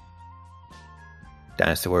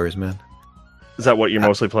Dynasty Warriors, man. Is that what you're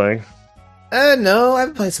mostly playing? No,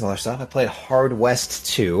 I've played some other stuff. I played Hard West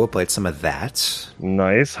 2. I played some of that.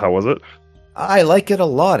 Nice. How was it? I like it a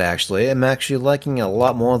lot, actually. I'm actually liking it a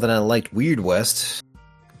lot more than I liked Weird West.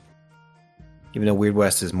 Even though Weird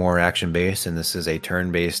West is more action-based, and this is a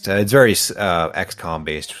turn-based... it's very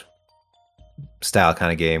XCOM-based style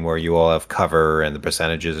kind of game, where you all have cover and the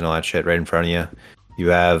percentages and all that shit right in front of you. You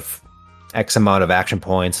have X amount of action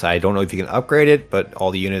points. I don't know if you can upgrade it, but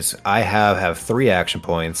all the units I have 3 action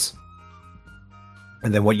points.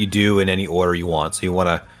 And then what you do in any order you want. So you want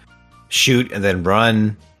to shoot and then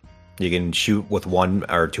run. You can shoot with 1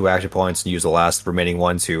 or 2 action points and use the last remaining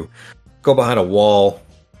one to go behind a wall.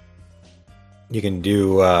 You can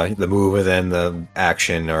do the move and then the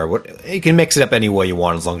action, or what. You can mix it up any way you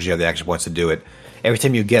want as long as you have the action points to do it. Every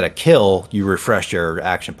time you get a kill, you refresh your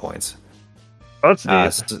action points. That's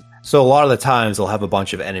neat. So a lot of the times they'll have a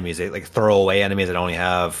bunch of enemies, like throwaway enemies that only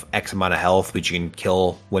have X amount of health, which you can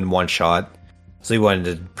kill in one shot. So you wanted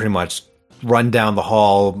to pretty much run down the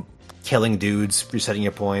hall, killing dudes, resetting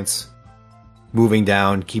your points, moving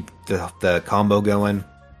down, keep the combo going.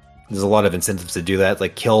 There's a lot of incentives to do that,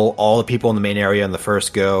 like kill all the people in the main area in the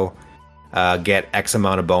first go, get X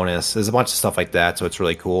amount of bonus. There's a bunch of stuff like that, so it's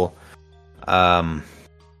really cool.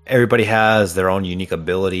 Everybody has their own unique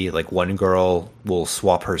ability. Like one girl will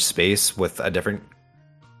swap her space with a different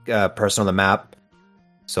person on the map.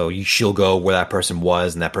 So she'll go where that person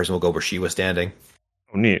was, and that person will go where she was standing.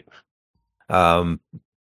 Oh, neat. What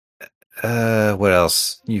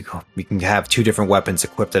else? You can have 2 different weapons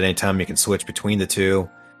equipped at any time. You can switch between the 2.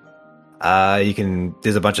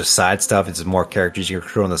 There's a bunch of side stuff. It's more characters you can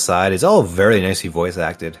recruit on the side. It's all very nicely voice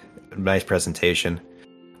acted. Nice presentation.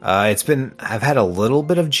 I've had a little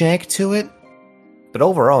bit of jank to it, but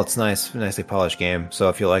overall it's nicely polished game. So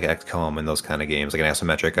if you like XCOM and those kind of games, like an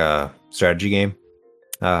asymmetric strategy game,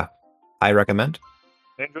 I recommend.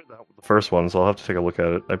 I enjoyed that with the first one, so I'll have to take a look at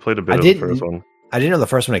it. I played a bit of the first one. I didn't know the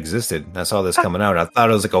first one existed. I saw this coming out. I thought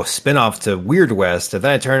it was like a spin-off to Weird West. And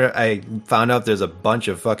then I found out there's a bunch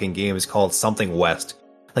of fucking games called something West.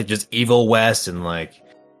 Like just Evil West and like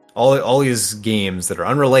all these games that are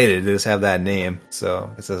unrelated. They just have that name.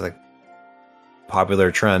 So it's just like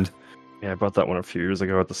popular trend. Yeah, I bought that one a few years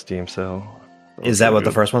ago at the Steam sale. Is that what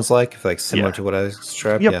the first one's like? Like similar to what I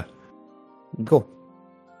described? Yep. Yeah. Cool.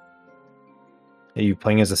 Are you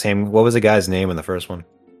playing as the same? What was the guy's name in the first one?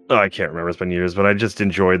 Oh, I can't remember. It's been years, but I just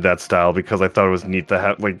enjoyed that style because I thought it was neat to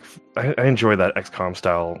have. Like, I enjoy that XCOM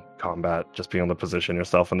style combat, just being able to position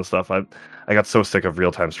yourself into stuff. I got so sick of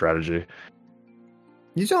real time strategy.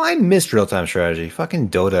 You know, I missed real time strategy. Fucking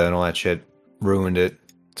Dota and all that shit ruined it.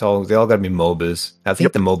 They all got to be MOBAs. I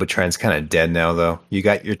think the MOBA trend's kind of dead now, though. You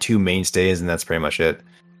got your 2 mainstays, and that's pretty much it.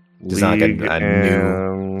 There's not like a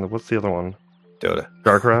new. What's the other one? Dota.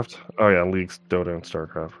 StarCraft. Oh yeah, League's Dota and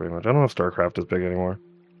StarCraft pretty much. I don't know if StarCraft is big anymore.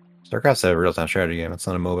 StarCraft's a real-time strategy game. It's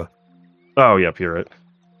not a MOBA. Oh, yep, you're right.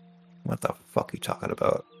 What the fuck are you talking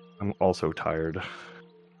about? I'm also tired.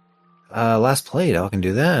 Last played. I can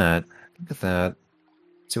do that. Look at that.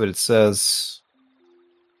 See what it says.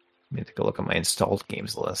 Let me take a look at my installed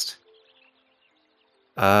games list.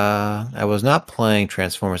 I was not playing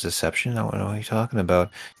Transformers Deception. I don't know what you're talking about.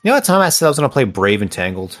 You know what time I said I was going to play Brave and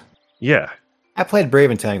Tangled? Yeah. I played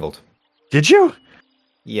Brave and Tangled. Did you?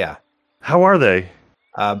 Yeah. How are they?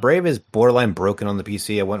 Brave is borderline broken on the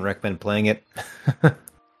PC. I wouldn't recommend playing it.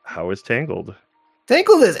 How is Tangled?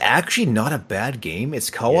 Tangled is actually not a bad game. It's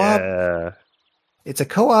co-op. Yeah. It's a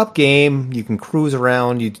co-op game. You can cruise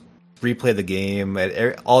around. You replay the game.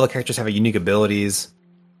 All the characters have unique abilities.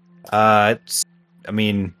 I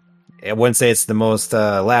wouldn't say it's the most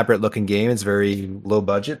elaborate looking game. It's very low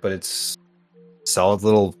budget, but it's a solid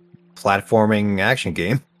little platforming action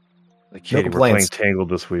game. Like Katie, we're playing Tangled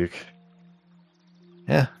this week.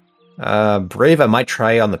 Yeah. Brave, I might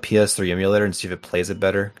try on the PS3 emulator and see if it plays it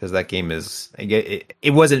better, because that game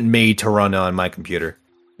it wasn't made to run on my computer.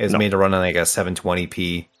 It was made to run on like a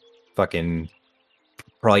 720p fucking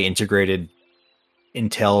probably integrated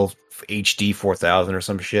Intel HD 4000 or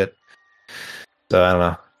some shit. So I don't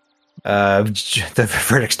know. The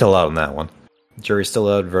verdict's still out on that one. Jury's still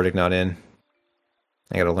out, verdict not in.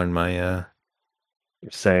 I gotta learn my your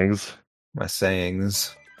sayings. My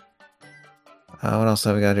sayings. What else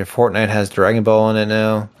have we got here? Fortnite has Dragon Ball in it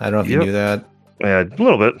now. I don't know if you knew that. Yeah, a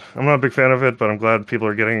little bit. I'm not a big fan of it, but I'm glad people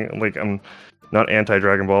are getting, like, I'm not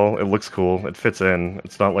anti-Dragon Ball. It looks cool. It fits in.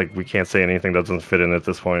 It's not like we can't say anything that doesn't fit in at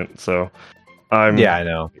this point. So, I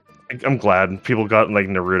know. I'm glad people got, like,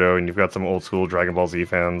 Naruto, and you've got some old school Dragon Ball Z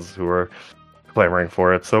fans who are clamoring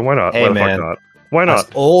for it. So why not? Hey, why the man, fuck not? Why not? Us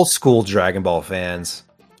old school Dragon Ball fans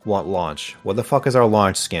want launch. What the fuck is our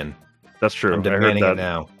launch skin? That's true. I'm I heard demanding that it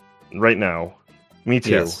now. right now. Me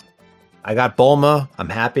too. Yes. I got Bulma. I'm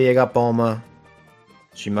happy I got Bulma.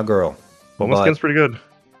 She's my girl. Bulma skin's pretty good.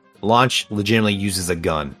 Launch legitimately uses a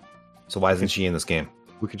gun. So why isn't she in this game?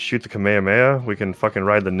 We can shoot the Kamehameha. We can fucking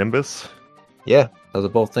ride the Nimbus. Yeah, those are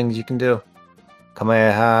both things you can do.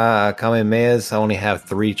 Kamehamehas only have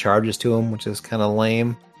 3 charges to them, which is kind of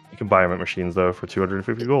lame. You can buy them at machines, though, for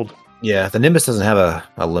 250 gold. Yeah, the Nimbus doesn't have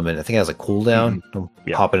a limit. I think it has a cooldown.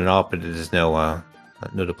 Yeah. Popping it off, but there's no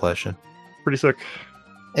depletion. Pretty sick.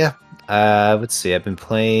 Yeah. Let's see. I've been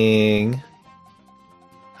playing...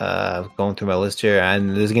 going through my list here,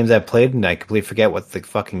 and there's games I've played, and I completely forget what the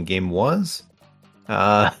fucking game was.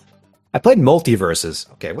 I played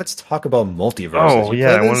Multiverses. Okay, let's talk about Multiverses. Oh,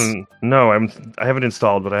 yeah. I haven't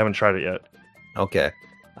installed, but I haven't tried it yet. Okay.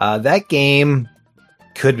 That game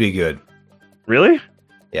could be good. Really?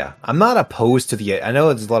 Yeah. I'm not opposed to the... I know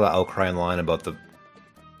there's a lot of outcry online about the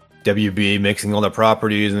WB mixing all the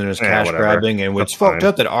properties, and there's cash grabbing, and it's fucked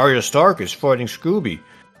up that Arya Stark is fighting Scooby.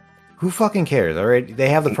 Who fucking cares, alright? They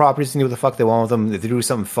have the properties to do what the fuck they want with them. If they do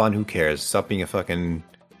something fun, who cares? Stop being a fucking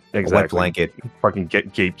wet blanket. Fucking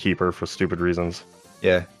gatekeeper for stupid reasons.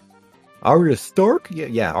 Yeah. Arya Stark?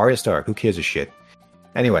 Yeah, Arya Stark. Who cares a shit?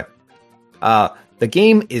 Anyway. The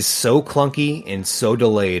game is so clunky and so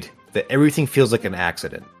delayed that everything feels like an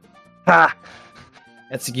accident. Ha!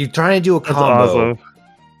 It's you're trying to do a combo.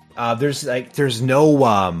 Awesome. There's no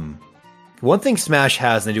one thing Smash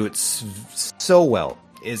has, and they do it so well,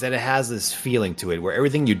 is that it has this feeling to it where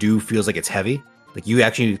everything you do feels like it's heavy. Like you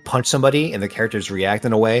actually punch somebody and the characters react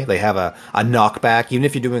in a way. They have a knockback. Even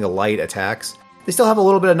if you're doing a light attacks, they still have a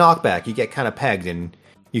little bit of knockback. You get kind of pegged and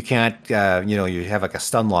you can't, you have like a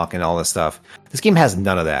stun lock and all this stuff. This game has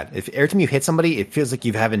none of that. If every time you hit somebody, it feels like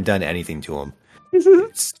you haven't done anything to them.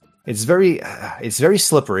 It's very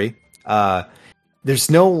slippery.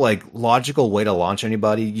 There's no like logical way to launch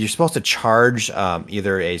anybody. You're supposed to charge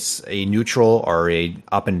either a neutral or a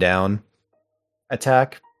up and down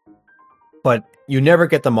attack, but you never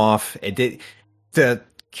get them off. The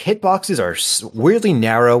hitboxes are weirdly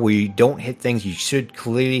narrow. Where you don't hit things you should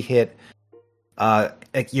clearly hit.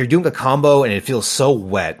 Like you're doing a combo and it feels so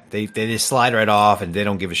wet. They just slide right off and they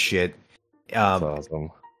don't give a shit. That's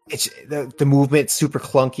awesome. It's the movement's super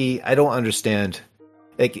clunky. I don't understand.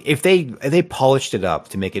 Like if they polished it up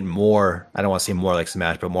to make it more, I don't want to say more like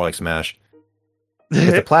Smash, but more like Smash.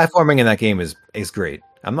 The platforming in that game is great.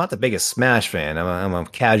 I'm not the biggest Smash fan. I'm a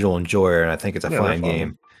casual enjoyer, and I think it's a fine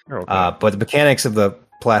game. Okay. But the mechanics of the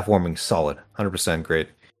platforming solid, 100% great.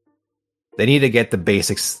 They need to get the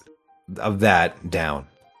basics of that down.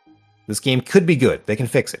 This game could be good. They can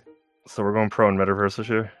fix it. So we're going pro in Metaverse this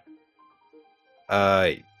year?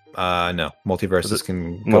 No. Multiverses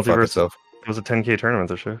can go fuck itself. It was a 10K tournament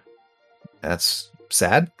this year. That's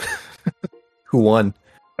sad. Who won?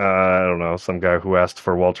 I don't know. Some guy who asked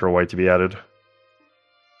for Walter White to be added.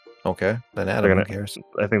 Okay, then Adam, who cares?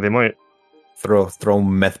 I think they might. Throw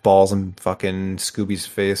meth balls in fucking Scooby's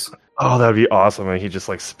face. Oh, that'd be awesome. And he just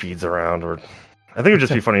like speeds around, or I think it'd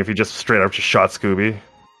just be funny if he just straight up just shot Scooby.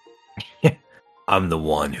 I'm the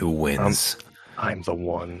one who wins. I'm the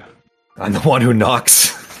one. I'm the one who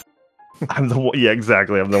knocks. I'm the one. Yeah,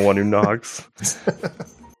 exactly. I'm the one who knocks.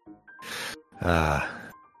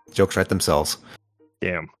 Jokes write themselves.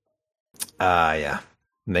 Damn. Yeah.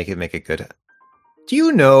 Make it good. Do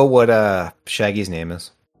you know what Shaggy's name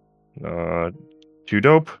is?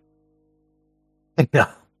 Judope? No.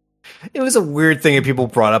 It was a weird thing that people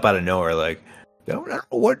brought up out of nowhere. Like, I don't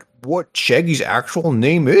know what Shaggy's actual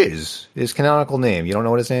name is. His canonical name. You don't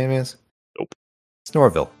know what his name is? Nope. It's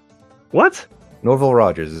Norville. What? Norville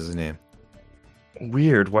Rogers is his name.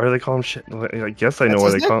 Weird. Why do they call him shit? I guess I know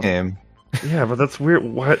why they call him. Yeah, but that's weird.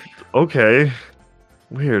 What? Okay.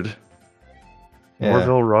 Weird. Yeah.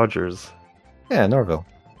 Norville Rogers. Yeah, Norville.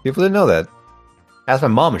 People didn't know that. Ask my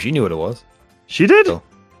mom if she knew what it was. She did? So,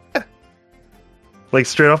 yeah. Like,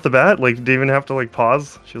 straight off the bat? Like, didn't even have to, like,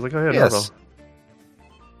 pause? She was like, oh, yeah, yes. Norville.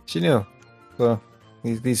 She knew. So,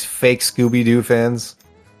 these fake Scooby-Doo fans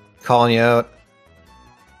calling you out.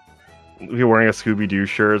 You're wearing a Scooby-Doo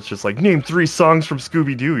shirt. It's just like, name 3 songs from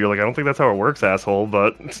Scooby-Doo. You're like, I don't think that's how it works, asshole,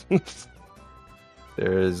 but...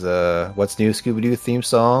 There's What's New Scooby-Doo theme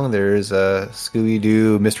song. There's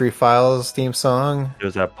Scooby-Doo Mystery Files theme song.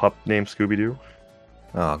 There's that pup named Scooby-Doo.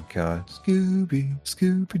 Oh, God.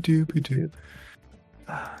 Scooby-Doo.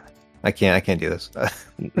 I can't do this.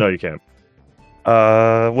 No, you can't.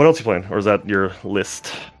 What else you playing? Or is that your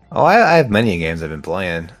list? Oh, I have many games I've been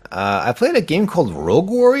playing. I played a game called Rogue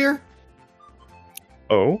Warrior.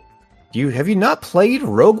 Oh? Have you not played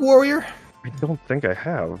Rogue Warrior? I don't think I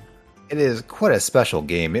have. It is quite a special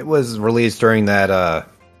game. It was released during that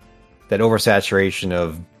that oversaturation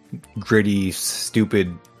of gritty,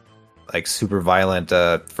 stupid, like super violent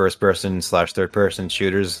first person / third person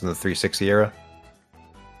shooters in the 360 era.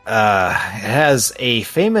 It has a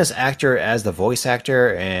famous actor as the voice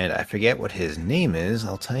actor, and I forget what his name is.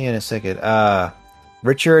 I'll tell you in a second.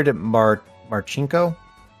 Richard Marchenko.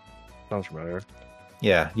 Sounds familiar.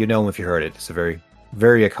 Yeah, you know him if you heard it. It's a very,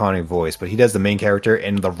 very iconic voice, but he does the main character,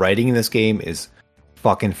 and the writing in this game is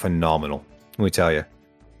fucking phenomenal. Let me tell you.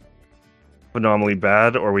 Phenomenally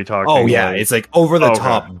bad, or are we talking? Oh yeah, it's like over the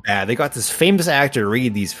top bad. They got this famous actor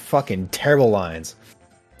read these fucking terrible lines.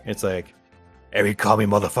 It's like, every call me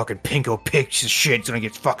motherfucking pinko piece of shit, it's gonna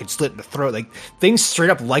get fucking slit in the throat. Like things straight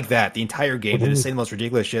up like that. The entire game, they just say the most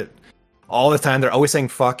ridiculous shit all the time. They're always saying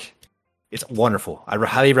fuck. It's wonderful. I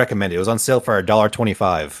highly recommend it. It was on sale for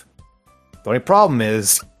 $1.25. The only problem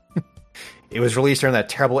is, it was released during that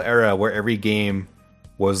terrible era where every game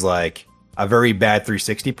was like a very bad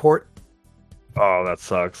 360 port. Oh, that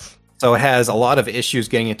sucks. So it has a lot of issues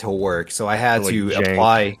getting it to work. So I had to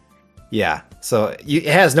apply. Yeah. So it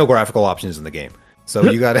has no graphical options in the game. So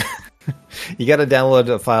you gotta download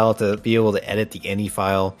a file to be able to edit the any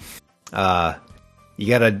file. You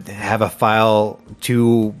gotta have a file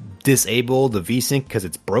to disable the VSync because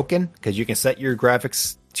it's broken. Because you can set your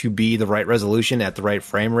graphics to be the right resolution at the right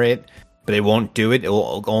frame rate, but it won't do it. It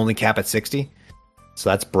will only cap at 60. So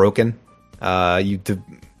that's broken. You do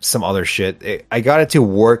some other shit. I got it to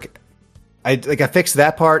work. I fixed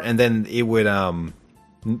that part, and then it would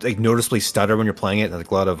like noticeably stutter when you're playing it,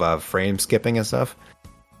 like a lot of frame skipping and stuff.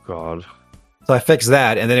 God. So I fixed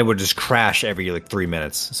that, and then it would just crash every like 3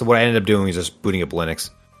 minutes. So what I ended up doing is just booting up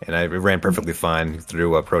Linux, and it ran perfectly fine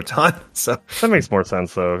through Proton. So that makes more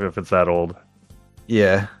sense though if it's that old.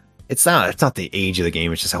 Yeah, it's not the age of the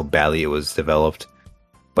game; it's just how badly it was developed.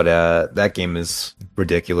 But that game is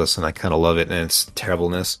ridiculous, and I kind of love it and its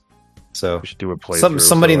terribleness. So we should do a playthrough.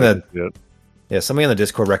 Somebody in the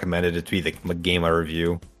Discord recommended it to be the game I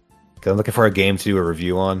review. Because I'm looking for a game to do a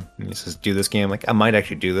review on. And he says, "Do this game." Like, I might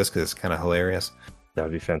actually do this because it's kind of hilarious. That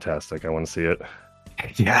would be fantastic. I want to see it.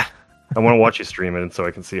 Yeah, I want to watch you stream it, so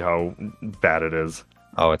I can see how bad it is.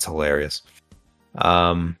 Oh, it's hilarious.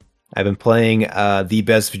 I've been playing the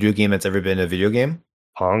best video game that's ever been a video game.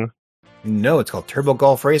 Pong? No, it's called Turbo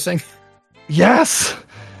Golf Racing. Yes!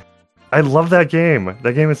 I love that game.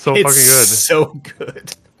 That game is so fucking good. It's so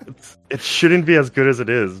good. It shouldn't be as good as it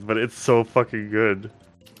is, but it's so fucking good.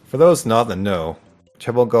 For those not that know,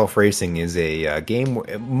 Turbo Golf Racing is a game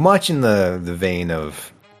much in the vein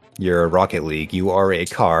of your Rocket League. You are a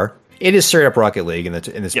car. It is straight up Rocket League in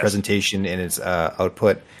its presentation and its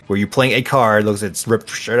output, where you're playing a car. It looks like it's ripped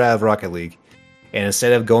straight out of Rocket League. And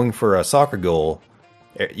instead of going for a soccer goal,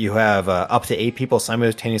 you have up to 8 people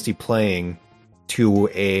simultaneously playing to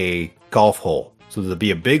a golf hole. So there'll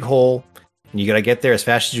be a big hole, and you gotta get there as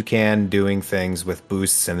fast as you can, doing things with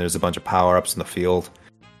boosts, and there's a bunch of power-ups in the field.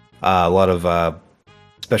 A lot of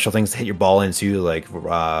special things to hit your ball into, like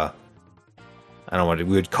I don't know what we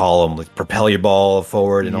would call them, like propel your ball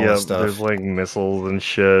forward and all that stuff. There's like missiles and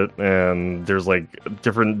shit, and there's like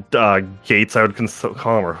different gates, I would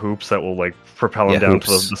call them, or hoops that will like propel them down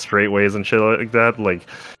to the straightaways and shit like that. Like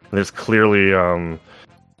there's clearly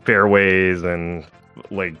fairways and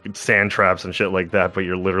like sand traps and shit like that, but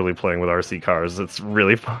you're literally playing with RC cars. It's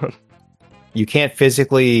really fun. You can't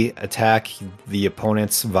physically attack the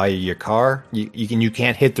opponents via your car. You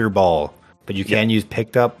can't hit their ball, but you can use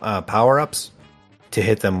picked up power-ups to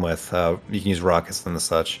hit them with. You can use rockets and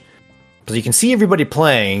such. So you can see everybody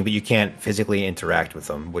playing, but you can't physically interact with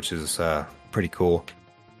them, which is pretty cool.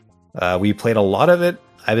 We played a lot of it.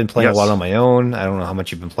 I've been playing a lot on my own. I don't know how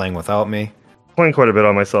much you've been playing without me. Playing quite a bit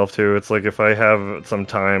on myself too. It's like if I have some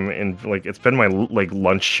time in, like, it's been my like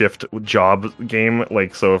lunch shift job game.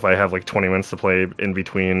 Like, so if I have like 20 minutes to play in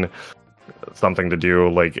between something to do,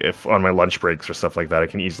 like if on my lunch breaks or stuff like that, I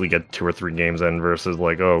can easily get 2 or 3 games in versus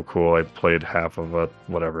like, oh cool, I played half of a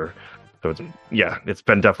whatever. So it's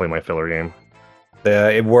been definitely my filler game.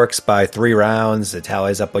 It works by 3 rounds. It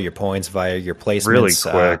tallies up all your points via your placements. Really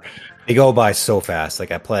quick. They go by so fast.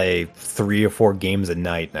 Like I play 3 or 4 games a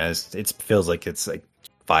night, and it feels like it's like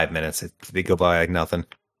 5 minutes. They go by like nothing.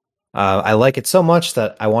 I like it so much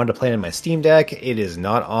that I wanted to play it in my Steam Deck. It is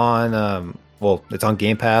not on. Well, it's on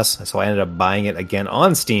Game Pass, so I ended up buying it again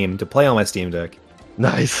on Steam to play on my Steam Deck.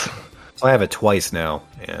 Nice. So I have it twice now,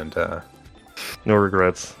 and no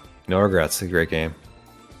regrets. No regrets. It's a great game.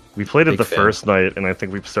 We played it first night, and I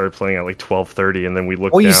think we started playing at like 12:30, and then we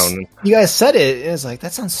looked down. You guys said it, and it's like,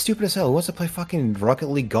 that sounds stupid as hell. Who wants to play fucking Rocket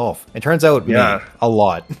League Golf? It turns out, a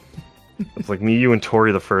lot. It's like me, you, and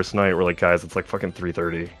Tori the first night. We're like, guys, it's like fucking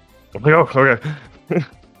 3:30. I'm like, oh, okay.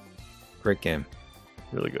 Great game.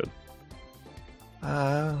 Really good.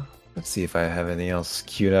 Let's see if I have anything else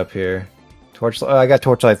queued up here. I got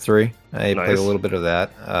Torchlight 3. I played a little bit of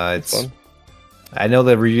that. It's fun. I know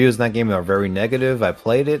the reviews in that game are very negative. I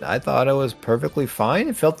played it. I thought it was perfectly fine.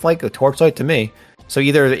 It felt like a Torchlight to me. So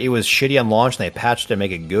either it was shitty on launch and they patched to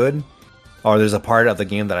make it good, or there's a part of the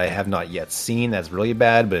game that I have not yet seen that's really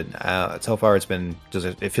bad. But so far,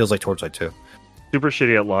 it feels like Torchlight 2. Super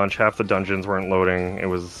shitty at launch. Half the dungeons weren't loading. It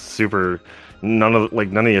was super. None of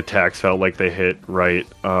the attacks felt like they hit right.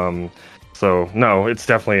 So no, it's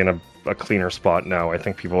definitely in a cleaner spot now. I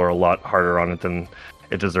think people are a lot harder on it than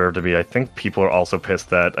it deserved to be. I think people are also pissed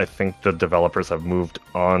that I think the developers have moved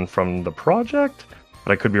on from the project,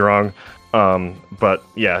 but I could be wrong. But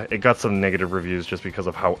yeah, it got some negative reviews just because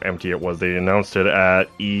of how empty it was. They announced it at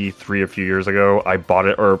E3 a few years ago. I bought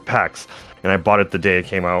it, or PAX, and I bought it the day it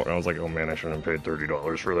came out, and I was like, oh man, I shouldn't have paid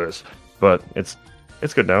 $30 for this. But it's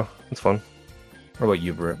good now. It's fun. What about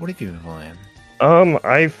you, Britt? What have you been playing?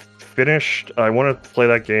 I want to play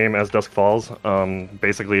that game As Dusk Falls.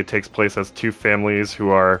 Basically, it takes place as two families who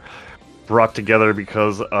are brought together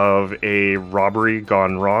because of a robbery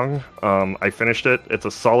gone wrong. I finished it. It's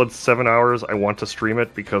a solid 7 hours. I want to stream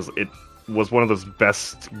it because it was one of those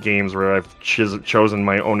best games where I've chosen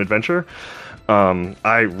my own adventure.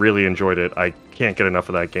 I really enjoyed it. I can't get enough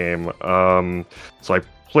of that game. So I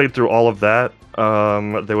played through all of that.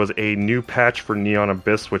 There was a new patch for Neon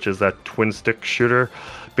Abyss, which is that twin stick shooter.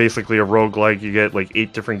 Basically a roguelike. You get like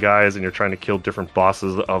 8 different guys and you're trying to kill different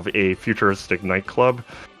bosses of a futuristic nightclub.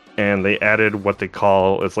 And they added what they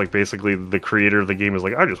call, it's like basically the creator of the game is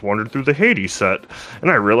like, I just wandered through the Hades set and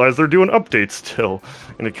I realized they're doing updates still.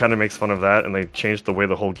 And it kind of makes fun of that, and they changed the way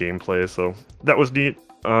the whole game plays, so that was neat.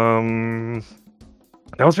 That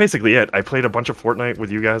was basically it. I played a bunch of Fortnite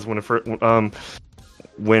with you guys when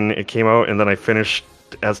it came out, and then I finished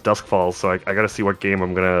As Dusk Falls, so I gotta see what game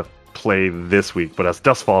I'm gonna play this week. But As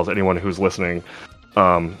Dusk Falls, anyone who's listening,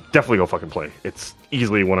 definitely go fucking play. It's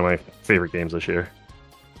easily one of my favorite games this year.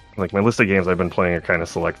 Like, my list of games I've been playing are kind of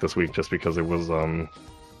select this week just because it was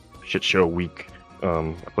shit show week.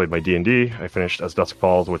 I played my D&D. I finished As Dusk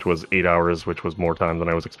Falls, which was 8 hours, which was more time than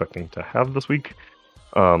I was expecting to have this week.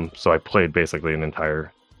 So I played basically an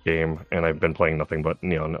entire game, and I've been playing nothing but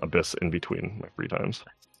Neon Abyss in between my free times.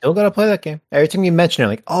 Still gotta play that game. Every time you mention it,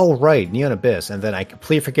 I'm like, oh right, Neon Abyss, and then I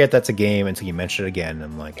completely forget that's a game until you mention it again.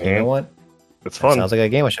 I'm like, you know what? It's fun. Sounds like a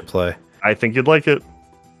game I should play. I think you'd like it.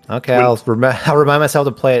 Okay, I'll remind myself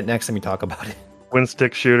to play it next time we talk about it. Twin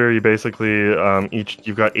stick shooter. You basically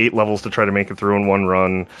you've got 8 levels to try to make it through in one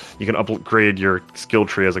run. You can upgrade your skill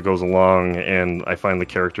tree as it goes along, and I find the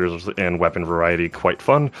characters and weapon variety quite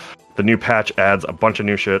fun. The new patch adds a bunch of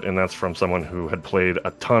new shit, and that's from someone who had played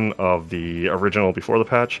a ton of the original before the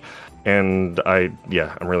patch. And I'm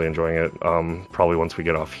really enjoying it. Probably once we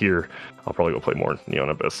get off here, I'll probably go play more Neon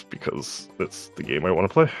Abyss because it's the game I want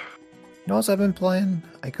to play. You know what I've been playing?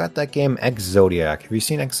 I got that game X Zodiac. Have you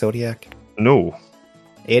seen X Zodiac? No.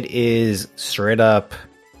 It is straight up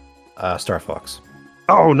Star Fox.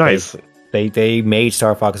 Oh, nice. They made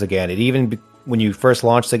Star Fox again. It even, when you first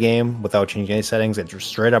launch the game without changing any settings, it just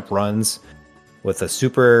straight up runs with a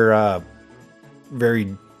super,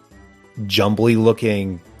 very jumbly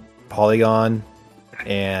looking polygon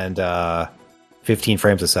and 15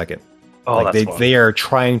 frames a second. Oh, like that's fun. They are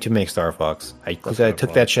trying to make Star Fox. I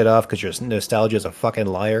took that shit off because your nostalgia is a fucking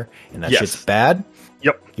liar, and that shit's bad.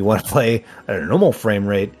 Yep. You want to play at a normal frame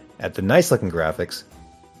rate at the nice looking graphics.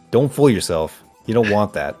 Don't fool yourself. You don't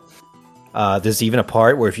want that. There's even a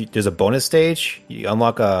part where there's a bonus stage, you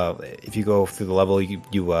unlock if you go through the level,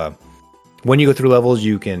 when you go through levels,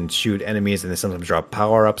 you can shoot enemies and they sometimes drop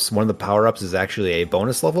power-ups. One of the power-ups is actually a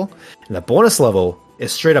bonus level, and the bonus level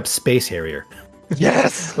is straight up Space Harrier.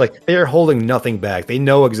 Yes! Like, they are holding nothing back. They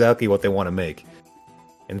know exactly what they want to make.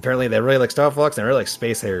 And apparently they really like Star Fox and they really like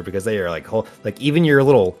Space Harrier because they are like even your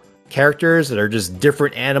little characters that are just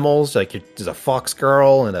different animals. Like, there's a fox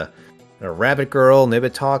girl and a rabbit girl, and they've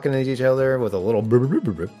been talking to each other with a little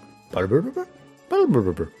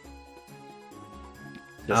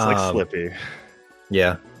just like Slippy.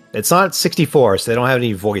 Yeah. It's not 64, so they don't have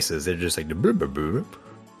any voices. They're just like,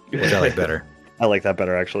 which I like better. I like that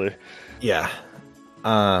better, actually. Yeah.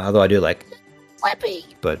 Although I do like Flippy,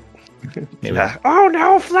 but maybe. Yeah. Oh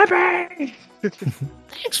no, Flippy!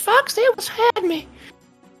 Thanks, Fox. They almost had me.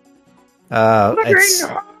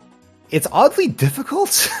 It's oddly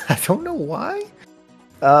difficult. I don't know why.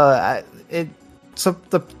 So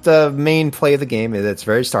the main play of the game is it's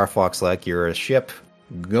very Star Fox like. You're a ship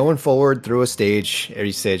going forward through a stage,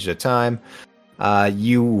 every stage at a time.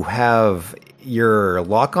 You have your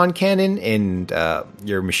lock-on cannon and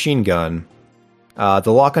your machine gun.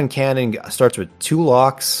 The lock-on cannon starts with 2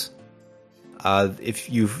 locks. If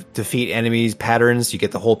you defeat enemies' patterns, you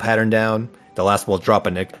get the whole pattern down. The last will drop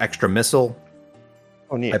an extra missile.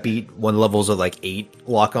 Oh, neat. I beat one levels of like 8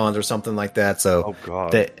 lock-ons or something like that, so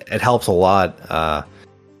God. it helps a lot.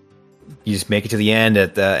 You just make it to the end.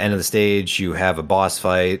 At the end of the stage, you have a boss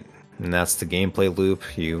fight, and that's the gameplay loop.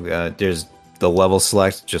 You there's the level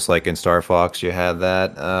select, just like in Star Fox, you had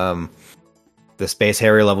that. The Space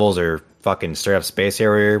Harrier levels are fucking straight up Space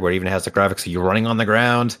Harrier, where it even has the graphics of you running on the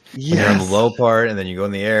ground. When you're on the low part, and then you go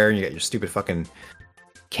in the air, and you got your stupid fucking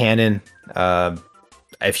cannon.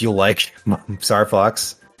 If you like Star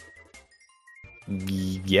Fox,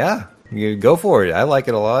 yeah, you go for it. I like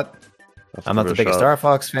it a lot. I'm not the biggest Star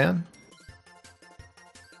Fox fan.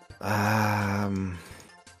 I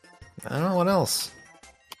don't know what else.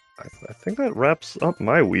 I think that wraps up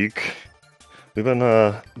my week. We've been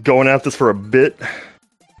going at this for a bit.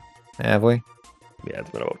 Have we? Yeah,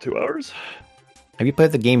 it's been about 2 hours. Have you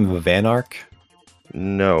played the game of Vanark?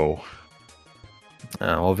 No.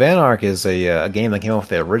 Well, Vanark is a game that came out with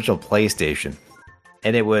the original PlayStation.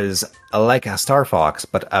 And it was like a Star Fox,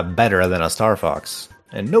 but better than a Star Fox.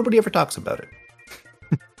 And nobody ever talks about it.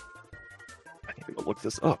 I need to go look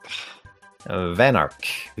this up. Vanark.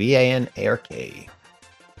 V-A-N-A-R-K.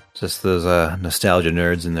 Just those nostalgia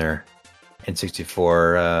nerds in their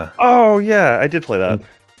N64. Oh, yeah, I did play that.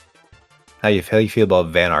 How you feel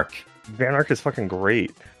about Vanark? Vanark is fucking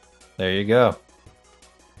great. There you go.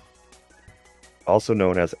 Also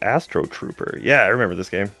known as Astro Trooper. Yeah, I remember this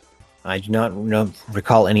game. I do not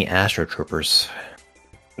recall any Astro Troopers.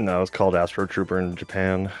 No, it's called Astro Trooper in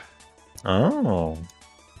Japan. Oh.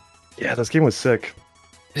 Yeah, this game was sick.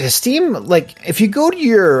 Steam, like, if you go to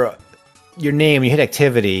your name, you hit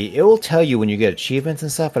activity, it will tell you when you get achievements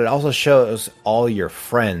and stuff, but it also shows all your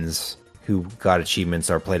friends who got achievements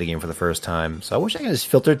or played a game for the first time. So I wish I could just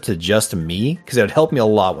filter it to just me, because it would help me a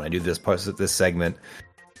lot when I do this segment.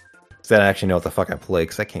 So I actually know what the fuck I play,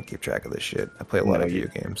 because I can't keep track of this shit. I play a lot of video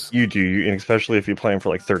games. You do, and especially if you play them for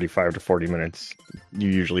like 35 to 40 minutes, you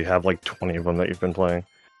usually have like 20 of them that you've been playing.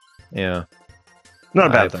 Yeah. Not a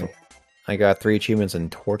bad thing. I got 3 achievements in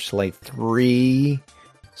Torchlight 3.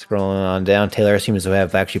 Scrolling on down, Taylor seems to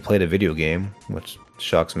have actually played a video game, which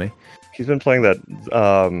shocks me. He's been playing that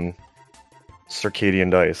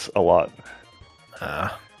Circadian Dice a lot.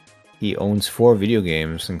 He owns 4 video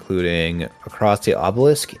games, including Across the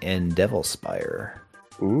Obelisk and Devil Spire.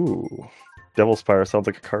 Ooh. Devil Spire sounds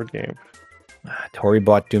like a card game. Tori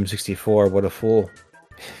bought Doom 64. What a fool.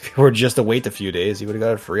 If he were just to wait a few days, he would have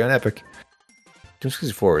got it free on Epic. Doom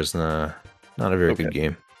 64 is not a very good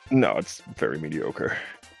game. No, it's very mediocre.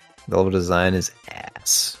 The level design is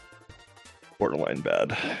ass. Borderline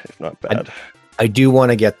bad, if not bad. I do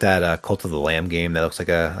want to get that Cult of the Lamb game. That looks like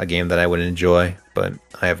a game that I would enjoy, but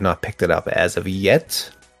I have not picked it up as of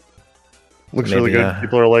yet. Looks really good.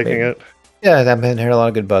 People are liking it. Yeah, I've been hearing a lot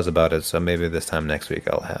of good buzz about it, so maybe this time next week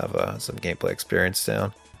I'll have some gameplay experience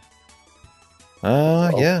down.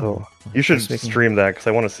 Yeah. You should stream that, because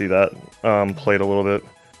I want to see that played a little bit.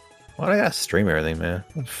 Why do I gotta stream everything, man?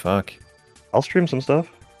 What the fuck? I'll stream some stuff.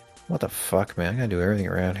 What the fuck, man? I gotta do everything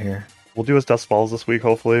around here. We'll do As Dust Falls this week,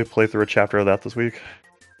 hopefully. Play through a chapter of that this week.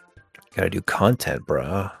 Gotta do content,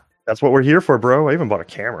 bro. That's what we're here for, bro. I even bought a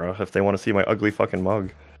camera if they want to see my ugly fucking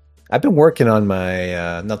mug. I've been working on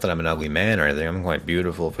my, not that I'm an ugly man or anything, I'm quite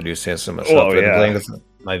beautiful if I do say so myself. I've been playing with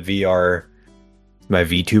my VR, my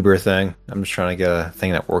VTuber thing. I'm just trying to get a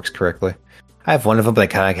thing that works correctly. I have one of them, but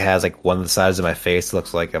it kind of has like one of the sides of my face. It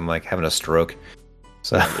looks like I'm like having a stroke.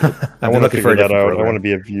 So I want to figure that out. I want to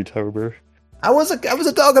be a VTuber. I was a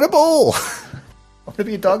dog in a bowl. I want to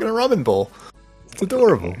be a dog in a ramen bowl. It's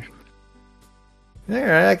adorable.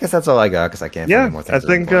 Yeah, I guess that's all I got because I can't. Yeah, find more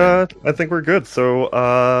things I think we're good.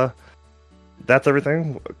 So that's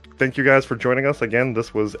everything. Thank you guys for joining us again.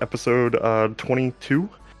 This was episode 22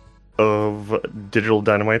 of Digital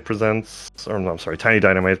Dynamite presents, or no, I'm sorry, Tiny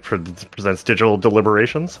Dynamite presents Digital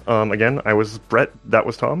Deliberations. Again, I was Brett. That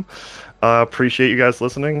was Tom. Appreciate you guys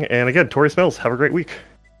listening. And again, Tori Smells. Have a great week.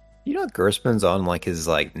 You know, Gerstmann's on like his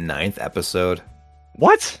 9th episode.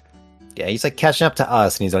 What? Yeah, he's like catching up to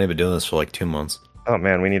us, and he's only been doing this for like 2 months. Oh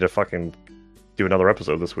man, we need to fucking do another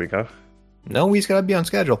episode this week, huh? No, he's gotta be on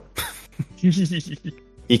schedule.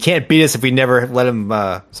 He can't beat us if we never let him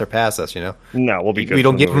surpass us. You know? No, we'll be good. We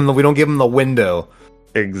don't give him the window.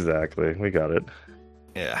 Exactly. We got it.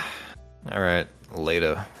 Yeah. All right.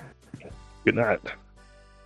 Later. Good night.